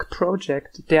called Dark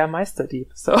Project Der Meisterdieb.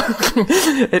 So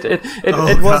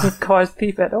it wasn't called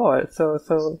Thief at all.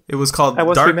 So it was called. I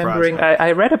was Dark remembering.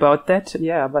 I read about that,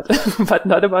 yeah, but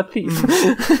not about Thief.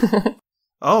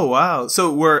 Oh wow!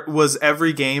 So was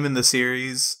every game in the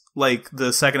series, like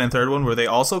the second and third one, were they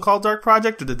also called Dark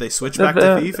Project, or did they switch back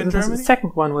to Thief in Germany? The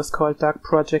second one was called Dark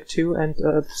Project 2, and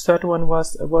the third one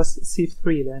was Thief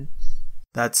 3 then.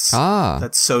 That's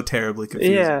so terribly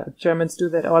confusing. Yeah, Germans do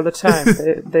that all the time.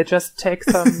 they just take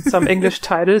some English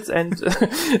titles and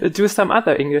do some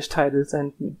other English titles,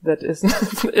 and that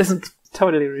isn't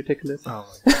totally ridiculous.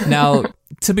 Oh now,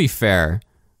 to be fair,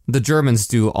 the Germans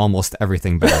do almost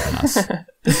everything better than us.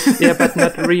 Yeah, but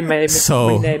not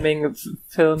renaming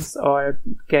films or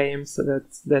games.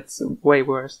 That's way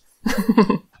worse.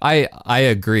 I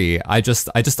agree. I just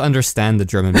understand the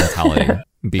German mentality,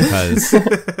 because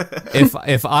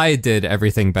if I did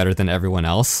everything better than everyone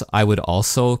else, I would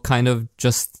also kind of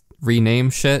just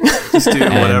rename shit. Just do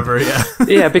whatever, yeah.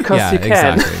 Yeah, because you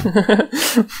can.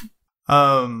 Exactly.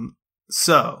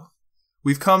 So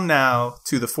we've come now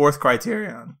to the fourth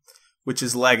criterion, which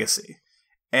is legacy.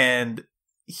 And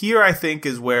here I think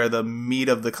is where the meat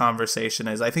of the conversation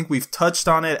is. I think we've touched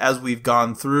on it as we've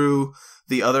gone through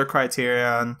the other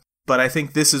criterion, but I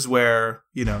think this is where,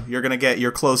 you're going to get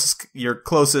your closest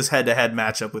head-to-head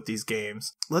matchup with these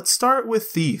games. Let's start with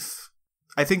Thief.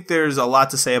 I think there's a lot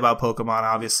to say about Pokemon,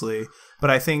 obviously, but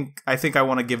I think I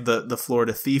want to give the floor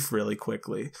to Thief really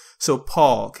quickly. So,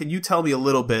 Paul, can you tell me a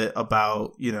little bit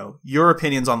about, your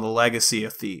opinions on the legacy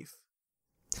of Thief?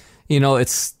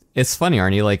 It's funny,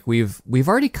 Arnie. Like we've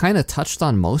already kind of touched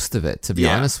on most of it, to be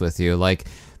honest with you. Like,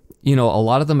 a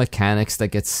lot of the mechanics that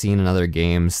get seen in other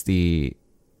games, the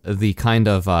kind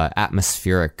of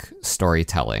atmospheric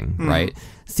storytelling, right?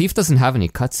 Thief doesn't have any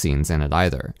cutscenes in it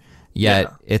either.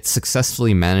 Yet it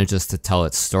successfully manages to tell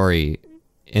its story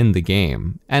in the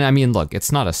game. And I mean, look,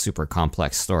 it's not a super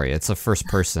complex story. It's a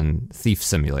first-person thief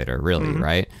simulator, really,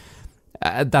 right?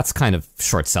 That's kind of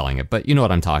short-selling it, but you know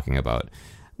what I'm talking about.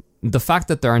 The fact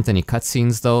that there aren't any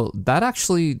cutscenes, though, that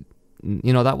actually,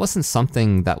 that wasn't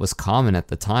something that was common at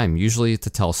the time. Usually to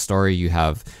tell a story, you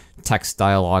have text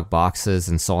dialogue boxes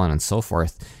and so on and so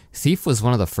forth. Thief was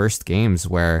one of the first games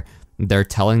where they're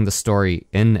telling the story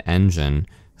in-engine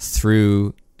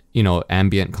through,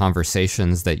 ambient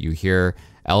conversations that you hear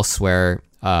elsewhere,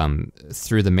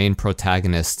 through the main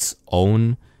protagonist's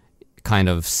own kind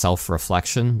of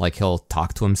self-reflection. Like he'll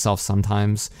talk to himself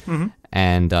sometimes.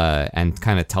 And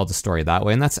kind of tell the story that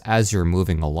way. And that's as you're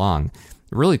moving along.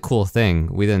 A really cool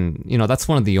thing. We didn't, that's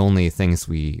one of the only things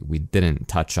we didn't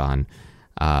touch on.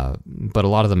 But a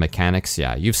lot of the mechanics,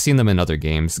 you've seen them in other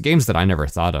games that I never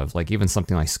thought of. Like even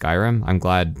something like Skyrim. I'm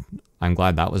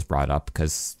glad that was brought up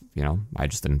because, I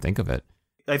just didn't think of it.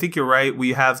 I think you're right.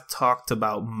 We have talked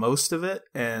about most of it.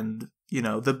 And,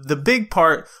 the big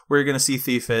part where you're going to see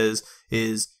Thief is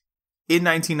in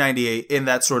 1998, in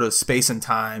that sort of space and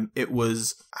time, it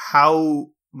was how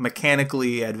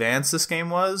mechanically advanced this game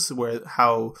was,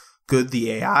 how good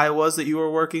the AI was that you were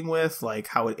working with, like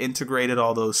how it integrated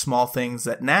all those small things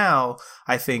that now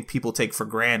I think people take for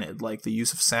granted, like the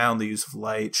use of sound, the use of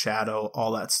light, shadow,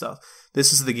 all that stuff.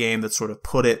 This is the game that sort of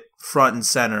put it front and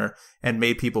center and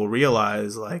made people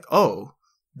realize, like, oh,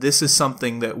 this is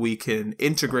something that we can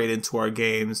integrate into our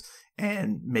games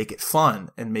and make it fun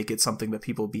and make it something that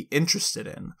people be interested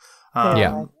in.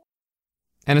 Yeah.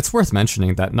 And it's worth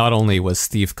mentioning that not only was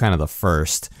Thief kind of the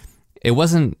first,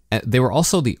 they were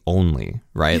also the only,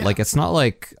 right? Yeah. Like, it's not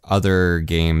like other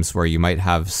games where you might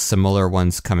have similar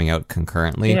ones coming out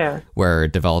concurrently, where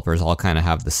developers all kind of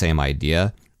have the same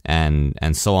idea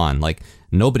and so on. Like,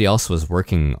 nobody else was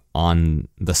working on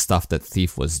the stuff that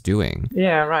Thief was doing.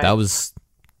 Yeah, right. That was,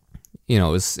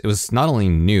 it was not only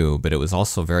new, but it was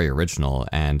also very original.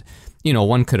 And,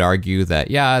 one could argue that,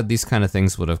 yeah, these kind of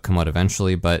things would have come out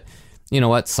eventually, but you know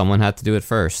what? Someone had to do it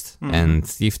first, and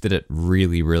Thief did it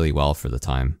really, really well for the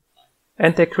time.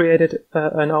 And they created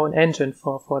an own engine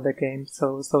for the game,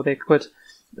 so they could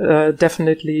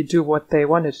definitely do what they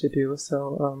wanted to do.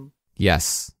 So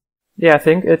yes, yeah, I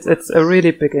think it's a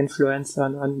really big influence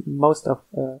on most of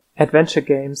adventure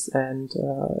games and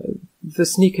the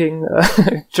sneaking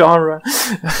genre.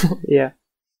 Yeah.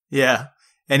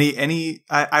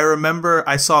 I remember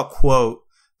I saw a quote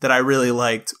that I really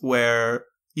liked where,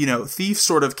 Thief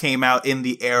sort of came out in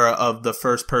the era of the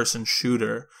first person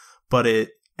shooter, but it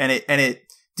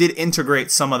did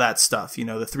integrate some of that stuff, the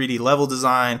 3D level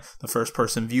design, the first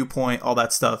person viewpoint, all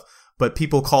that stuff, but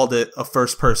people called it a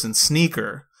first person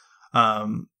sneaker,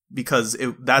 because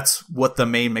that's what the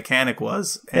main mechanic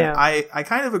was. And I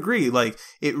kind of agree. Like,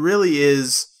 it really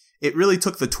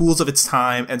took the tools of its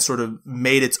time and sort of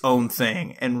made its own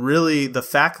thing. And really the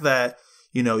fact that,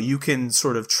 you can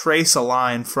sort of trace a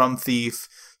line from Thief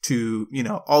to,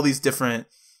 all these different,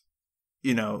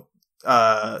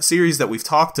 series that we've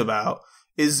talked about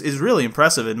is really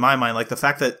impressive in my mind. Like, the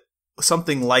fact that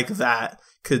something like that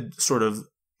could sort of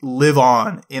live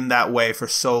on in that way for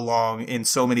so long in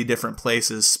so many different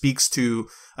places speaks to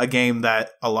a game that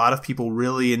a lot of people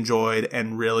really enjoyed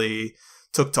and really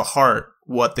took to heart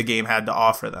what the game had to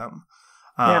offer them.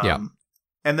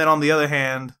 And then on the other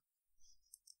hand,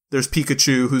 there's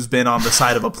Pikachu, who's been on the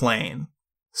side of a plane.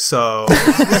 So,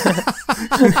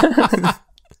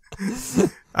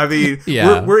 I mean,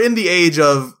 we're in the age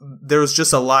of, there was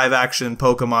just a live action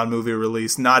Pokemon movie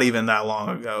released not even that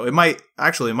long ago. It might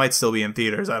still be in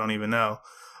theaters. I don't even know.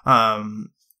 What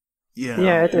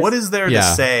is there to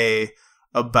say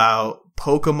about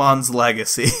Pokemon's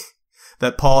legacy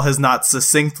that Paul has not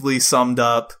succinctly summed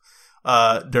up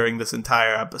during this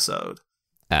entire episode?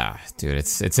 Dude,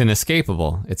 it's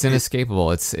inescapable. It's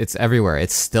inescapable. It's everywhere.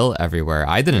 It's still everywhere.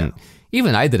 I didn't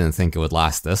think it would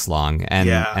last this long.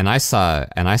 And I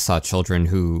saw children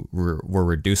who were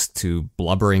reduced to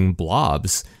blubbering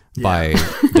blobs by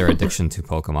their addiction to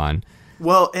Pokemon.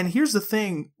 Well, and here's the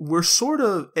thing: we're sort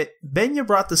of Benya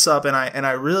brought this up, and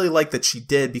I really like that she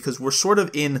did, because we're sort of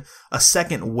in a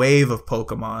second wave of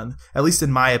Pokemon, at least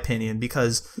in my opinion,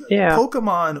 because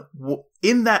Pokemon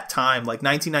in that time, like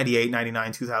 1998,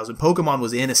 99, 2000, Pokemon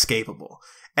was inescapable,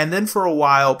 and then for a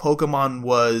while, Pokemon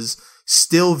was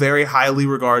still very highly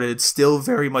regarded, still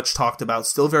very much talked about,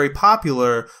 still very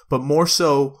popular, but more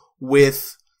so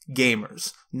with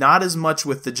gamers, not as much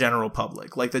with the general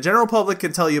public. Like, the general public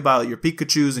can tell you about your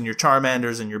Pikachus and your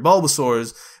Charmanders and your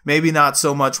Bulbasaurs, maybe not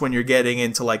so much when you're getting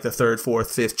into like the third,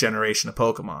 fourth, fifth generation of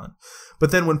Pokemon.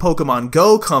 But then when Pokemon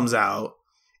Go comes out,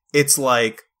 it's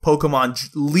like Pokemon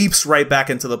leaps right back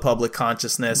into the public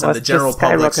consciousness, and the general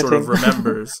public sort of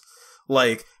remembers,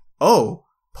 like, oh,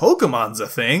 Pokemon's a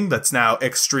thing that's now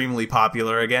extremely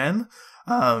popular again.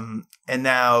 And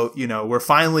now, we're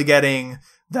finally getting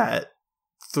that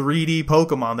 3D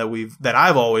Pokemon that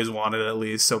I've always wanted, at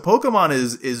least. So Pokemon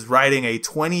is riding a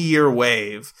 20-year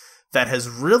wave that has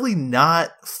really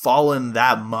not fallen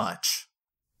that much.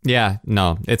 Yeah,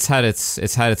 no, it's had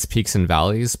its peaks and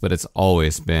valleys, but it's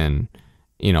always been,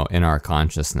 in our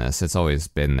consciousness. It's always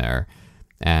been there,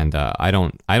 and I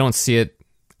don't see it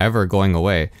ever going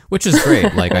away, which is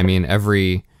great. Like, I mean,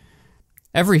 every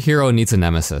hero needs a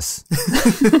nemesis.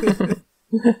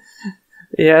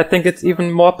 Yeah, I think it's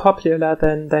even more popular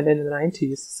than in the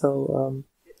 90s. So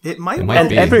it might and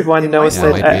be. Everyone knows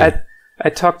that. I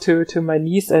talked to my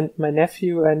niece and my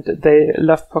nephew, and they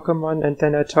love Pokemon. And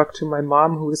then I talked to my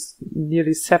mom, who is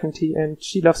nearly 70, and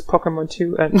she loves Pokemon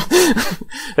too. And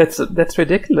that's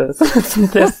ridiculous.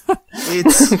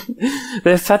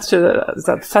 There's such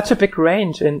a big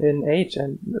range in age,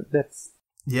 and that's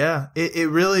It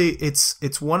really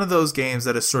it's one of those games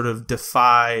that has sort of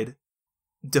defied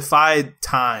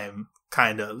time,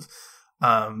 kind of.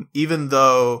 Even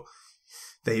though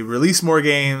they release more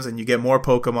games and you get more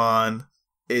Pokemon,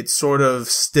 it's sort of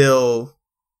still,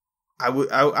 I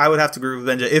would have to agree with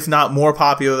Benja, if not more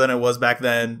popular than it was back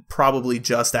then, probably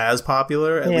just as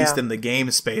popular, at least in the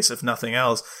game space, if nothing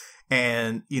else.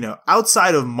 And, you know,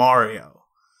 outside of Mario,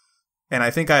 and I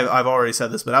think I've already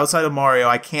said this, but outside of Mario,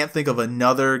 I can't think of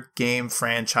another game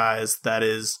franchise that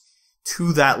is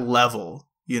to that level,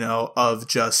 you know, of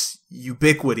just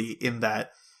ubiquity, in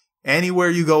that anywhere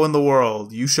you go in the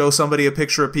world, you show somebody a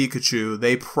picture of Pikachu,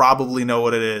 they probably know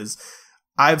what it is.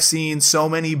 I've seen so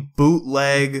many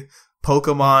bootleg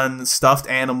Pokemon stuffed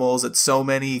animals at so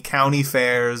many county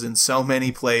fairs in so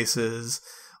many places.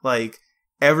 Like,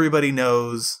 everybody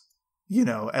knows, you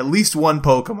know, at least one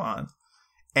Pokemon.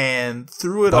 And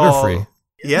through it Butterfree.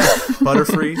 Yeah,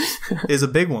 Butterfree is a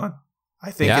big one.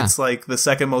 I think it's like the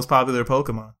second most popular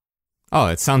Pokemon. Oh,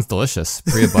 it sounds delicious.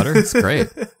 Brie of butter, it's great.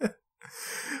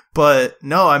 But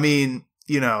no, I mean,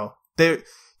 you know,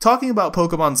 talking about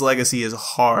Pokemon's legacy is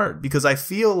hard, because I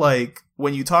feel like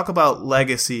when you talk about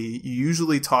legacy, you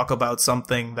usually talk about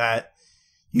something that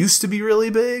used to be really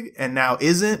big and now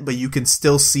isn't, but you can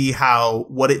still see how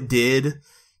what it did,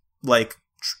 like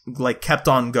kept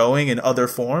on going in other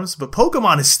forms. But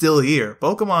Pokemon is still here.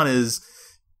 Pokemon is,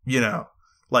 you know,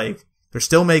 like, they're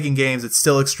still making games. It's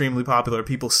still extremely popular.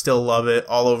 People still love it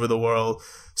all over the world.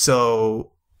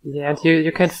 So yeah, and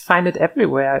you can find it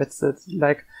everywhere. It's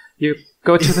like you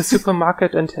go to the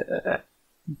supermarket and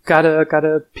got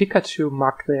a Pikachu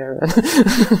mug there.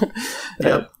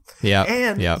 Yep. Yeah.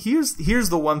 And here's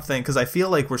the one thing, because I feel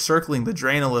like we're circling the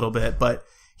drain a little bit, but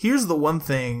here's the one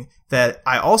thing that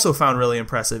I also found really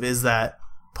impressive, is that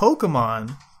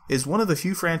Pokemon is one of the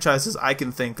few franchises I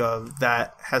can think of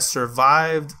that has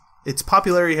survived. Its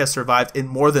popularity has survived in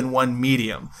more than one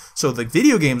medium. So the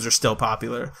video games are still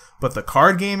popular, but the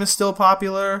card game is still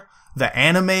popular. The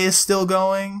anime is still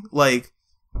going. Like,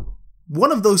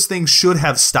 one of those things should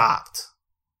have stopped.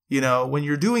 You know, when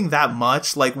you're doing that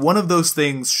much, like, one of those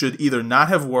things should either not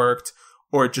have worked,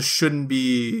 or it just shouldn't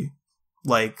be,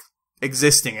 like,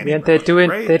 existing anymore. Yeah,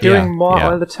 they're doing more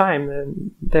all the time.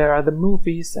 And there are the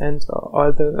movies and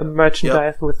all the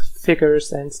merchandise with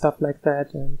figures and stuff like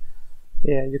that. And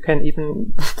yeah, you can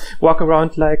even walk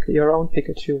around like your own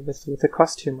Pikachu with a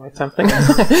costume or something.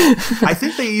 I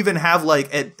think they even have,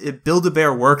 like, at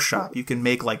Build-A-Bear Workshop, you can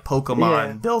make, like,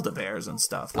 Pokemon Build-A-Bears and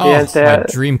stuff. Oh, my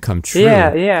dream come true.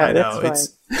 Yeah, I know,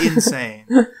 that's it's insane.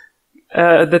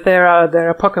 That there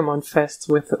are Pokemon fests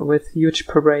with huge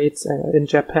parades in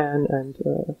Japan, and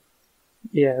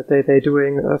they're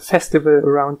doing a festival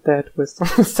around that with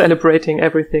celebrating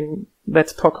everything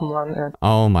that's Pokemon. And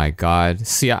oh my god!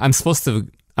 See, I'm supposed to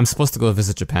go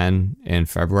visit Japan in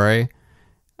February.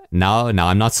 Now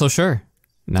I'm not so sure.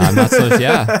 Now I'm not so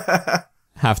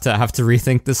have to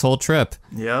rethink this whole trip.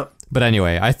 Yep. But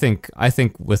anyway, I think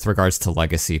with regards to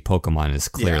legacy, Pokemon is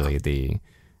clearly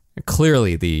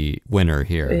the winner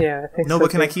here. Yeah, I think no, so,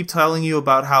 but can I keep telling you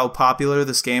about how popular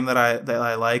this game that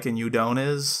I like and you don't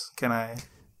is? Can I?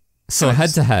 So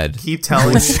head to head. Keep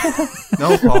telling you.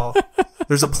 No, Paul.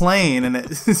 There's a plane and it.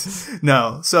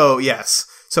 No. So yes.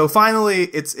 So finally,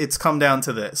 it's come down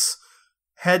to this.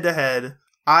 Head to head.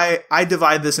 I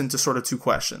divide this into sort of two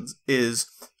questions: is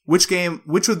which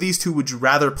of these two would you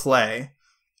rather play,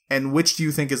 and which do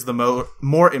you think is the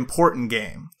more important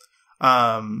game?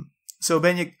 So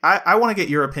Ben, I want to get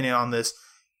your opinion on this.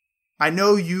 I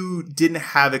know you didn't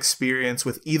have experience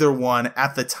with either one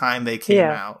at the time they came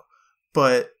out,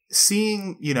 but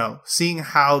seeing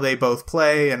how they both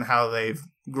play and how they've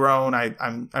grown,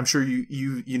 I'm sure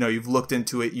you've looked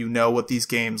into it. You know what these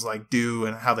games like do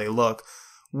and how they look.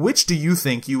 Which do you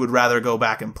think you would rather go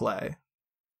back and play?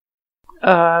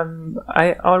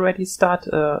 I already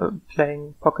started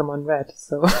playing Pokemon Red,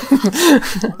 so.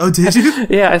 Oh, did you?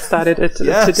 Yeah, I started it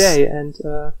today, and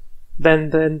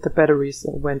then the batteries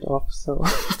went off, so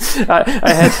I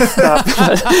had to stop.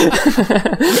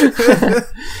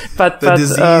 But the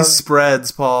disease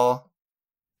spreads, Paul.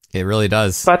 It really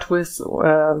does. But with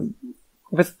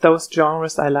those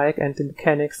genres I like and the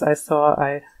mechanics I saw,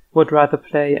 I would rather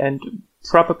play and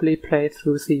probably play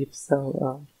through Thief.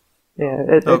 So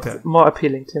it's more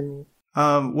appealing to me.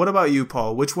 What about you,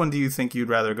 Paul? Which one do you think you'd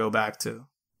rather go back to?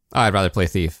 I'd rather play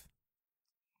Thief.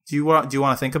 Do you want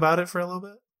to think about it for a little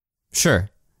bit? Sure.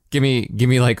 Give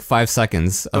me like 5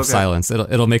 seconds of silence.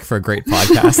 It'll make for a great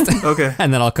podcast. Okay.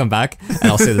 And then I'll come back and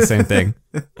I'll say the same thing.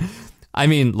 I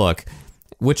mean, look,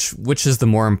 which is the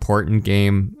more important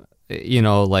game? You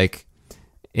know, like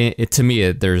to me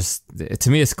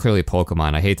it's clearly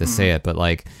Pokemon. I hate to say it, but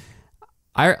like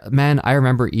I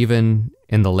remember even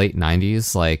in the late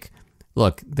 90s, like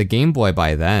look, the Game Boy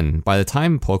by the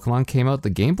time Pokemon came out, the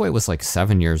Game Boy was like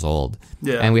 7 years old.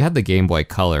 Yeah. And we had the Game Boy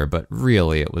Color, but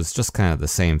really it was just kind of the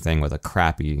same thing with a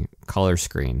crappy color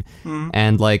screen.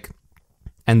 And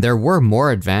and there were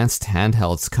more advanced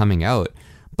handhelds coming out,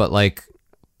 but like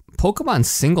Pokemon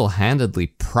single-handedly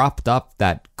propped up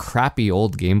that crappy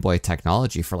old Game Boy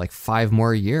technology for like 5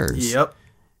 more years. Yep.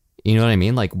 You know what I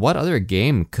mean? Like, what other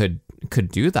game could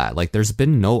do that? Like, there's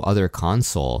been no other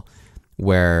console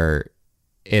where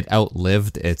it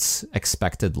outlived its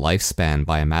expected lifespan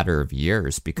by a matter of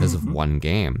years because of one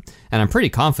game. And I'm pretty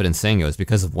confident saying it was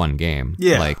because of one game.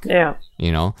 Yeah. Like, Yeah.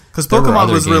 you know? Because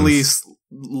Pokemon was released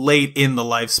late in the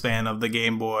lifespan of the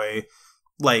Game Boy.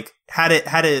 Like, had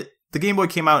it the Game Boy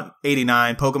came out in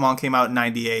 89, Pokemon came out in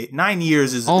 98. 9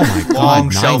 years is Oh my long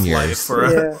God, 9 shelf years.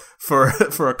 life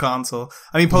for a console.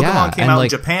 I mean, Pokemon came out in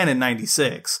Japan in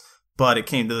 96, but it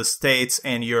came to the States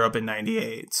and Europe in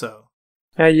 98, so.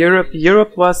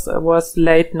 Europe was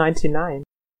late 99.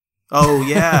 Oh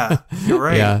yeah, you're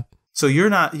right. Yeah. So you're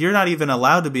not even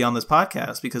allowed to be on this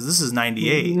podcast because this is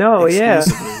 98. No, yeah.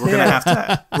 Exclusively. We're gonna have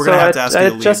to ask you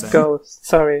to leave. Just go.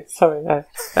 Sorry.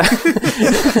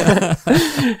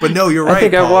 But no, you're right. I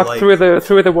think Paul, I walked through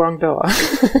the wrong door.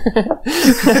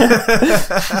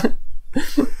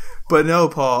 But no,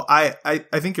 Paul, I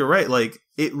think you're right. Like,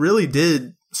 it really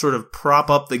did sort of prop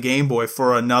up the Game Boy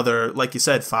for another, like you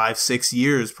said, 5-6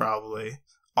 years probably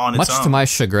on its own. Much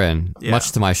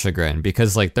to my chagrin,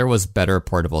 because like there was better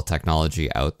portable technology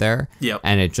out there. Yep.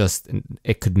 And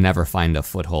it could never find a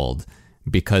foothold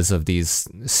because of these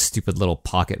stupid little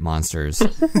pocket monsters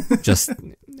just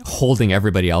holding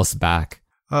everybody else back.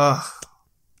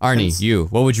 Arnie,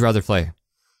 what would you rather play?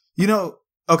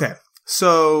 Okay,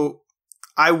 so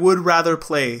I would rather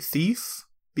play Thief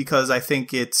because I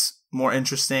think it's more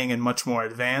interesting and much more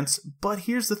advanced. But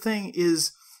here's the thing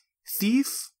is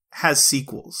Thief has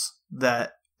sequels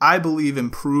that I believe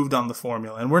improved on the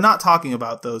formula. And we're not talking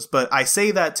about those, but I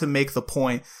say that to make the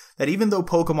point that even though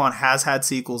Pokemon has had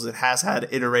sequels, it has had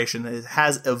iteration, it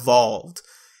has evolved,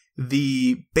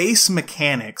 the base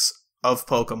mechanics of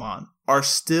Pokemon are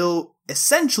still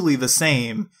essentially the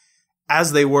same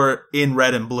as they were in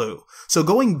Red and Blue. So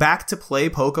going back to play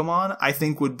Pokemon, I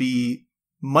think would be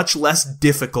much less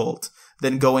difficult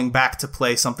than going back to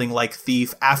play something like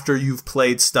Thief after you've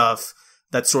played stuff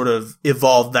that sort of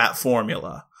evolved that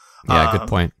formula. Yeah, good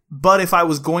point. But if I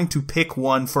was going to pick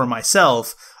one for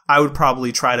myself, I would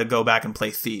probably try to go back and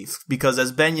play Thief. Because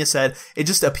as Benya said, it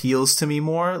just appeals to me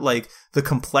more. Like, the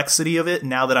complexity of it,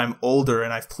 now that I'm older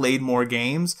and I've played more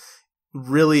games,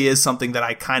 really is something that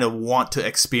I kind of want to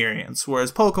experience.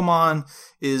 Whereas Pokemon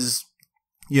is,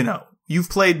 you've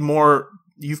played more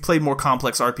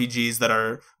complex RPGs that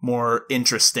are more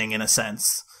interesting in a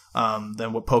sense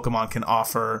than what Pokemon can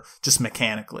offer just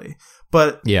mechanically.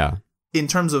 But yeah, in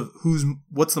terms of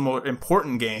what's the more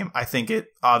important game, I think it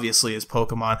obviously is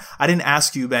Pokemon. I didn't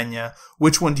ask you, Benya,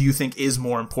 which one do you think is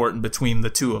more important between the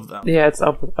two of them? Yeah, it's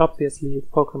obviously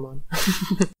Pokemon.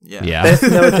 Yeah. There's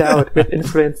no doubt with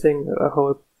influencing a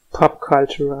whole pop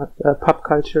culture,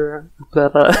 blah,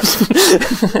 blah.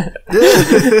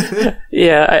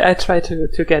 Yeah, I try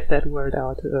to get that word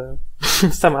out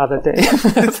some other day.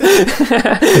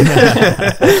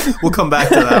 We'll come back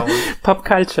to that one. Pop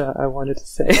culture, I wanted to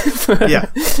say. Yeah.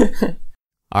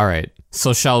 All right.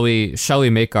 So shall we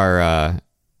make our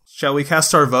shall we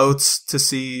cast our votes to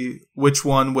see which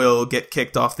one will get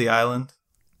kicked off the island?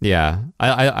 Yeah.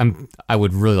 I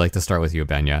would really like to start with you,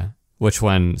 Benya. Which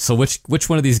one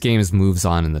of these games moves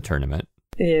on in the tournament?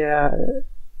 Yeah,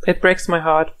 it breaks my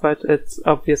heart, but it's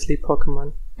obviously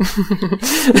Pokemon.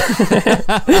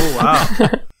 Oh,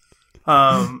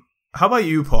 wow. How about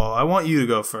you, Paul? I want you to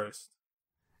go first.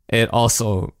 It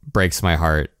also breaks my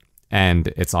heart, and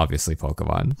it's obviously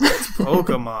Pokemon. It's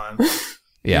Pokemon.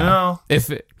 Yeah. If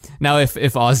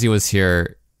Ozzy was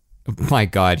here, my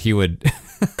God, he would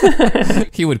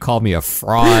he would call me a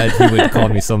fraud. He would call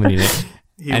me so many names.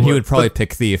 He would probably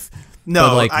pick Thief.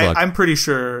 No, look, I'm pretty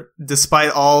sure,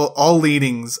 despite all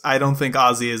leanings, I don't think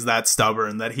Ozzy is that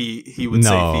stubborn that he would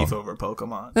say Thief over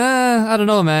Pokemon. I don't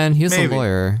know, man. He's a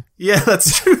lawyer. Yeah,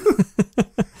 that's true.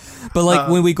 But like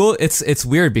when we go, it's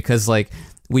weird because like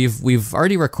we've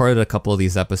already recorded a couple of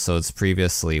these episodes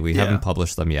previously. We haven't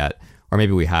published them yet. Or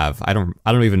maybe we have. I don't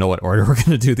even know what order we're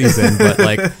going to do these in. But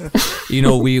like,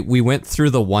 we went through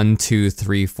the 1, 2,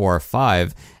 3, 4,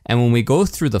 5. And when we go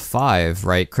through the 5,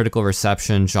 right, critical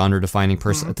reception, genre defining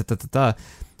person,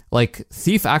 like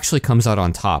Thief actually comes out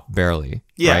on top, barely.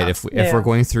 Yeah. Right? If we're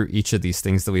going through each of these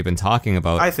things that we've been talking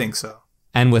about. I think so.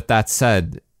 And with that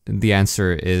said, the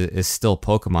answer is still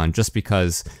Pokemon, just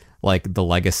because like the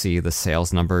legacy, the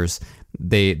sales numbers,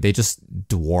 they just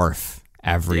dwarf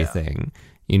everything.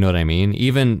 You know what I mean?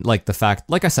 Even like the fact,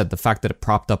 like I said, the fact that it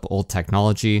propped up old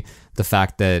technology, the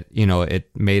fact that, you know, it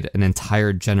made an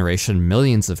entire generation,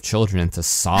 millions of children into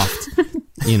soft,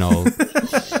 you know,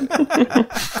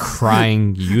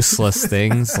 crying, useless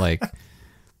things. Like,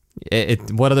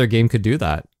 what other game could do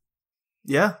that?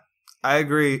 Yeah, I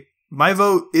agree. My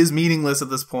vote is meaningless at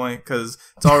this point because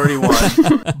it's already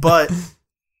won, but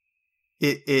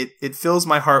it fills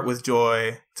my heart with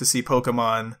joy to see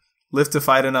Pokemon live to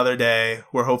fight another day,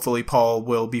 where hopefully Paul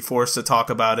will be forced to talk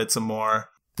about it some more.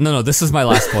 No, this is my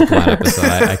last Pokemon episode.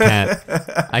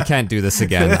 I can't do this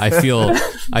again. I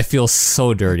feel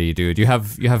so dirty, dude. You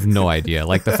have no idea.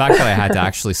 Like, the fact that I had to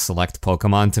actually select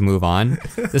Pokemon to move on,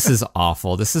 this is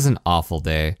awful. This is an awful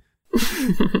day.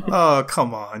 Oh,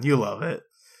 come on. You love it.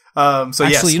 So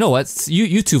actually, yes. You know what?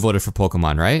 You two voted for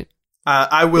Pokemon, right?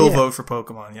 I will vote for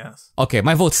Pokemon, yes. Okay,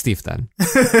 my vote's Steve then.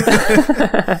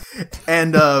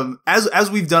 And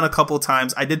as we've done a couple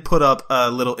times, I did put up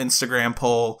a little Instagram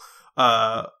poll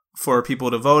for people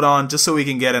to vote on, just so we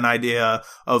can get an idea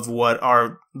of what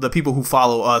the people who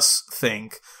follow us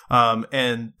think.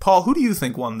 And Paul, who do you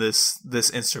think won this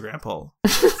Instagram poll?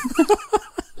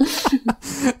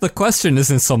 The question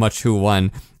isn't so much who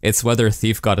won, it's whether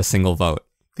Thief got a single vote.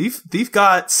 Thief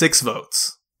got 6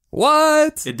 votes.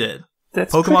 What? It did.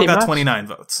 That's Pokemon got 29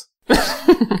 votes.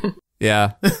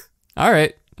 Yeah. All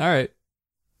right.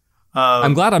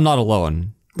 I'm glad I'm not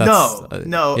alone. No.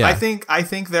 Yeah. I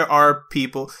think there are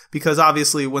people, because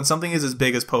obviously when something is as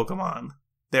big as Pokemon,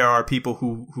 there are people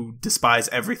who despise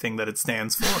everything that it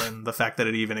stands for and the fact that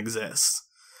it even exists.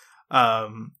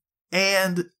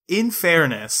 And in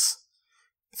fairness,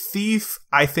 Thief,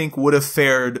 I think, would have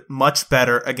fared much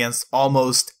better against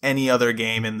almost any other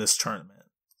game in this tournament.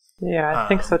 Yeah, I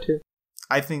think so too.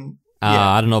 I think. Yeah.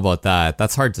 I don't know about that.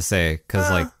 That's hard to say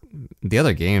because like the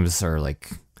other games are like,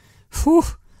 whew,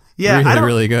 really,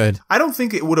 really good. I don't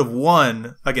think it would have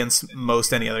won against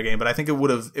most any other game, but I think it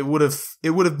would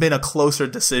have been a closer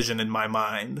decision in my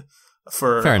mind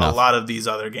for a lot of these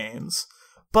other games.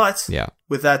 But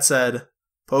with that said,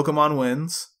 Pokemon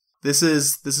wins. This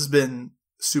has been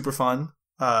super fun.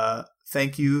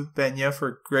 Thank you, Benya,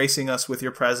 for gracing us with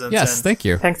your presence. Yes, thank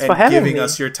you. Thanks for having me. Giving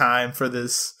us your time for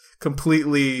this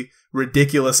completely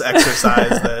ridiculous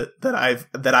exercise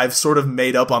that I've sort of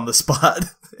made up on the spot,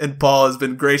 and Paul has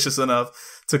been gracious enough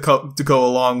to go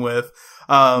along with.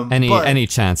 Any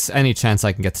chance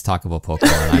I can get to talk about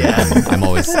Pokemon,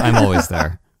 I'm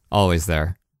always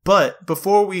there. But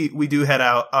before we do head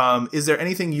out, is there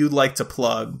anything you'd like to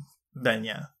plug,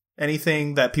 Benya?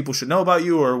 Anything that people should know about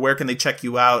you, or where can they check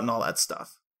you out and all that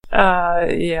stuff?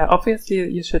 Yeah, obviously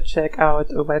you should check out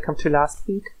Welcome to Last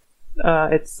Week.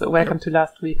 It's welcome to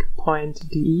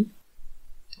lastweek.de.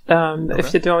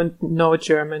 If you don't know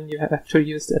German, you have to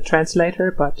use a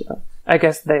translator, but I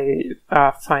guess they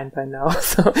are fine by now,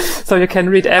 so you can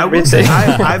read everything.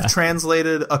 I've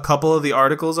translated a couple of the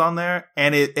articles on there,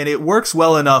 and it works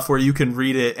well enough where you can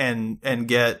read it and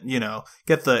get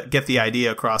the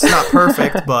idea across. It's not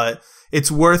perfect, but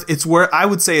it's worth. I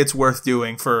would say it's worth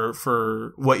doing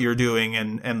for what you're doing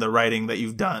and the writing that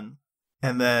you've done.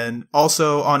 And then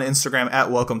also on Instagram at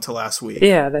Welcome to Last Week.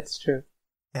 Yeah, that's true.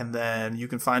 And then you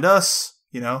can find us,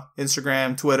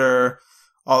 Instagram, Twitter,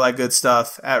 all that good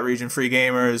stuff at Region Free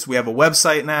Gamers. We have a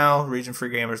website now,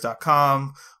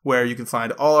 regionfreegamers.com, where you can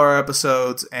find all our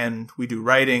episodes, and we do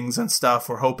writings and stuff.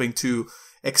 We're hoping to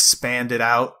expand it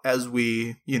out as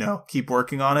we, keep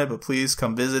working on it, but please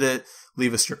come visit it.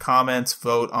 Leave us your comments,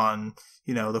 vote on,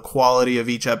 the quality of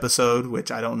each episode,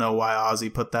 which I don't know why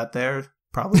Ozzy put that there.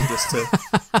 Probably just to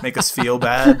make us feel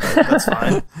bad, but that's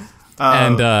fine.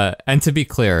 And to be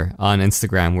clear, on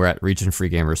Instagram we're at Region Free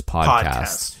Gamers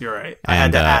Podcast. You're right. I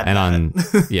had to add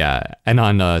that. And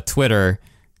on Twitter,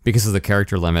 because of the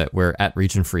character limit, we're at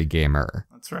Region Free Gamer.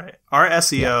 That's right. Our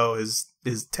SEO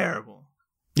is terrible.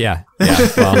 Yeah.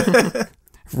 Well,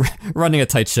 running a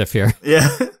tight ship here. Yeah,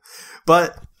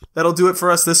 but that'll do it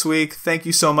for us this week. Thank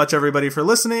you so much, everybody, for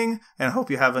listening, and I hope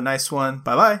you have a nice one.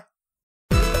 Bye bye.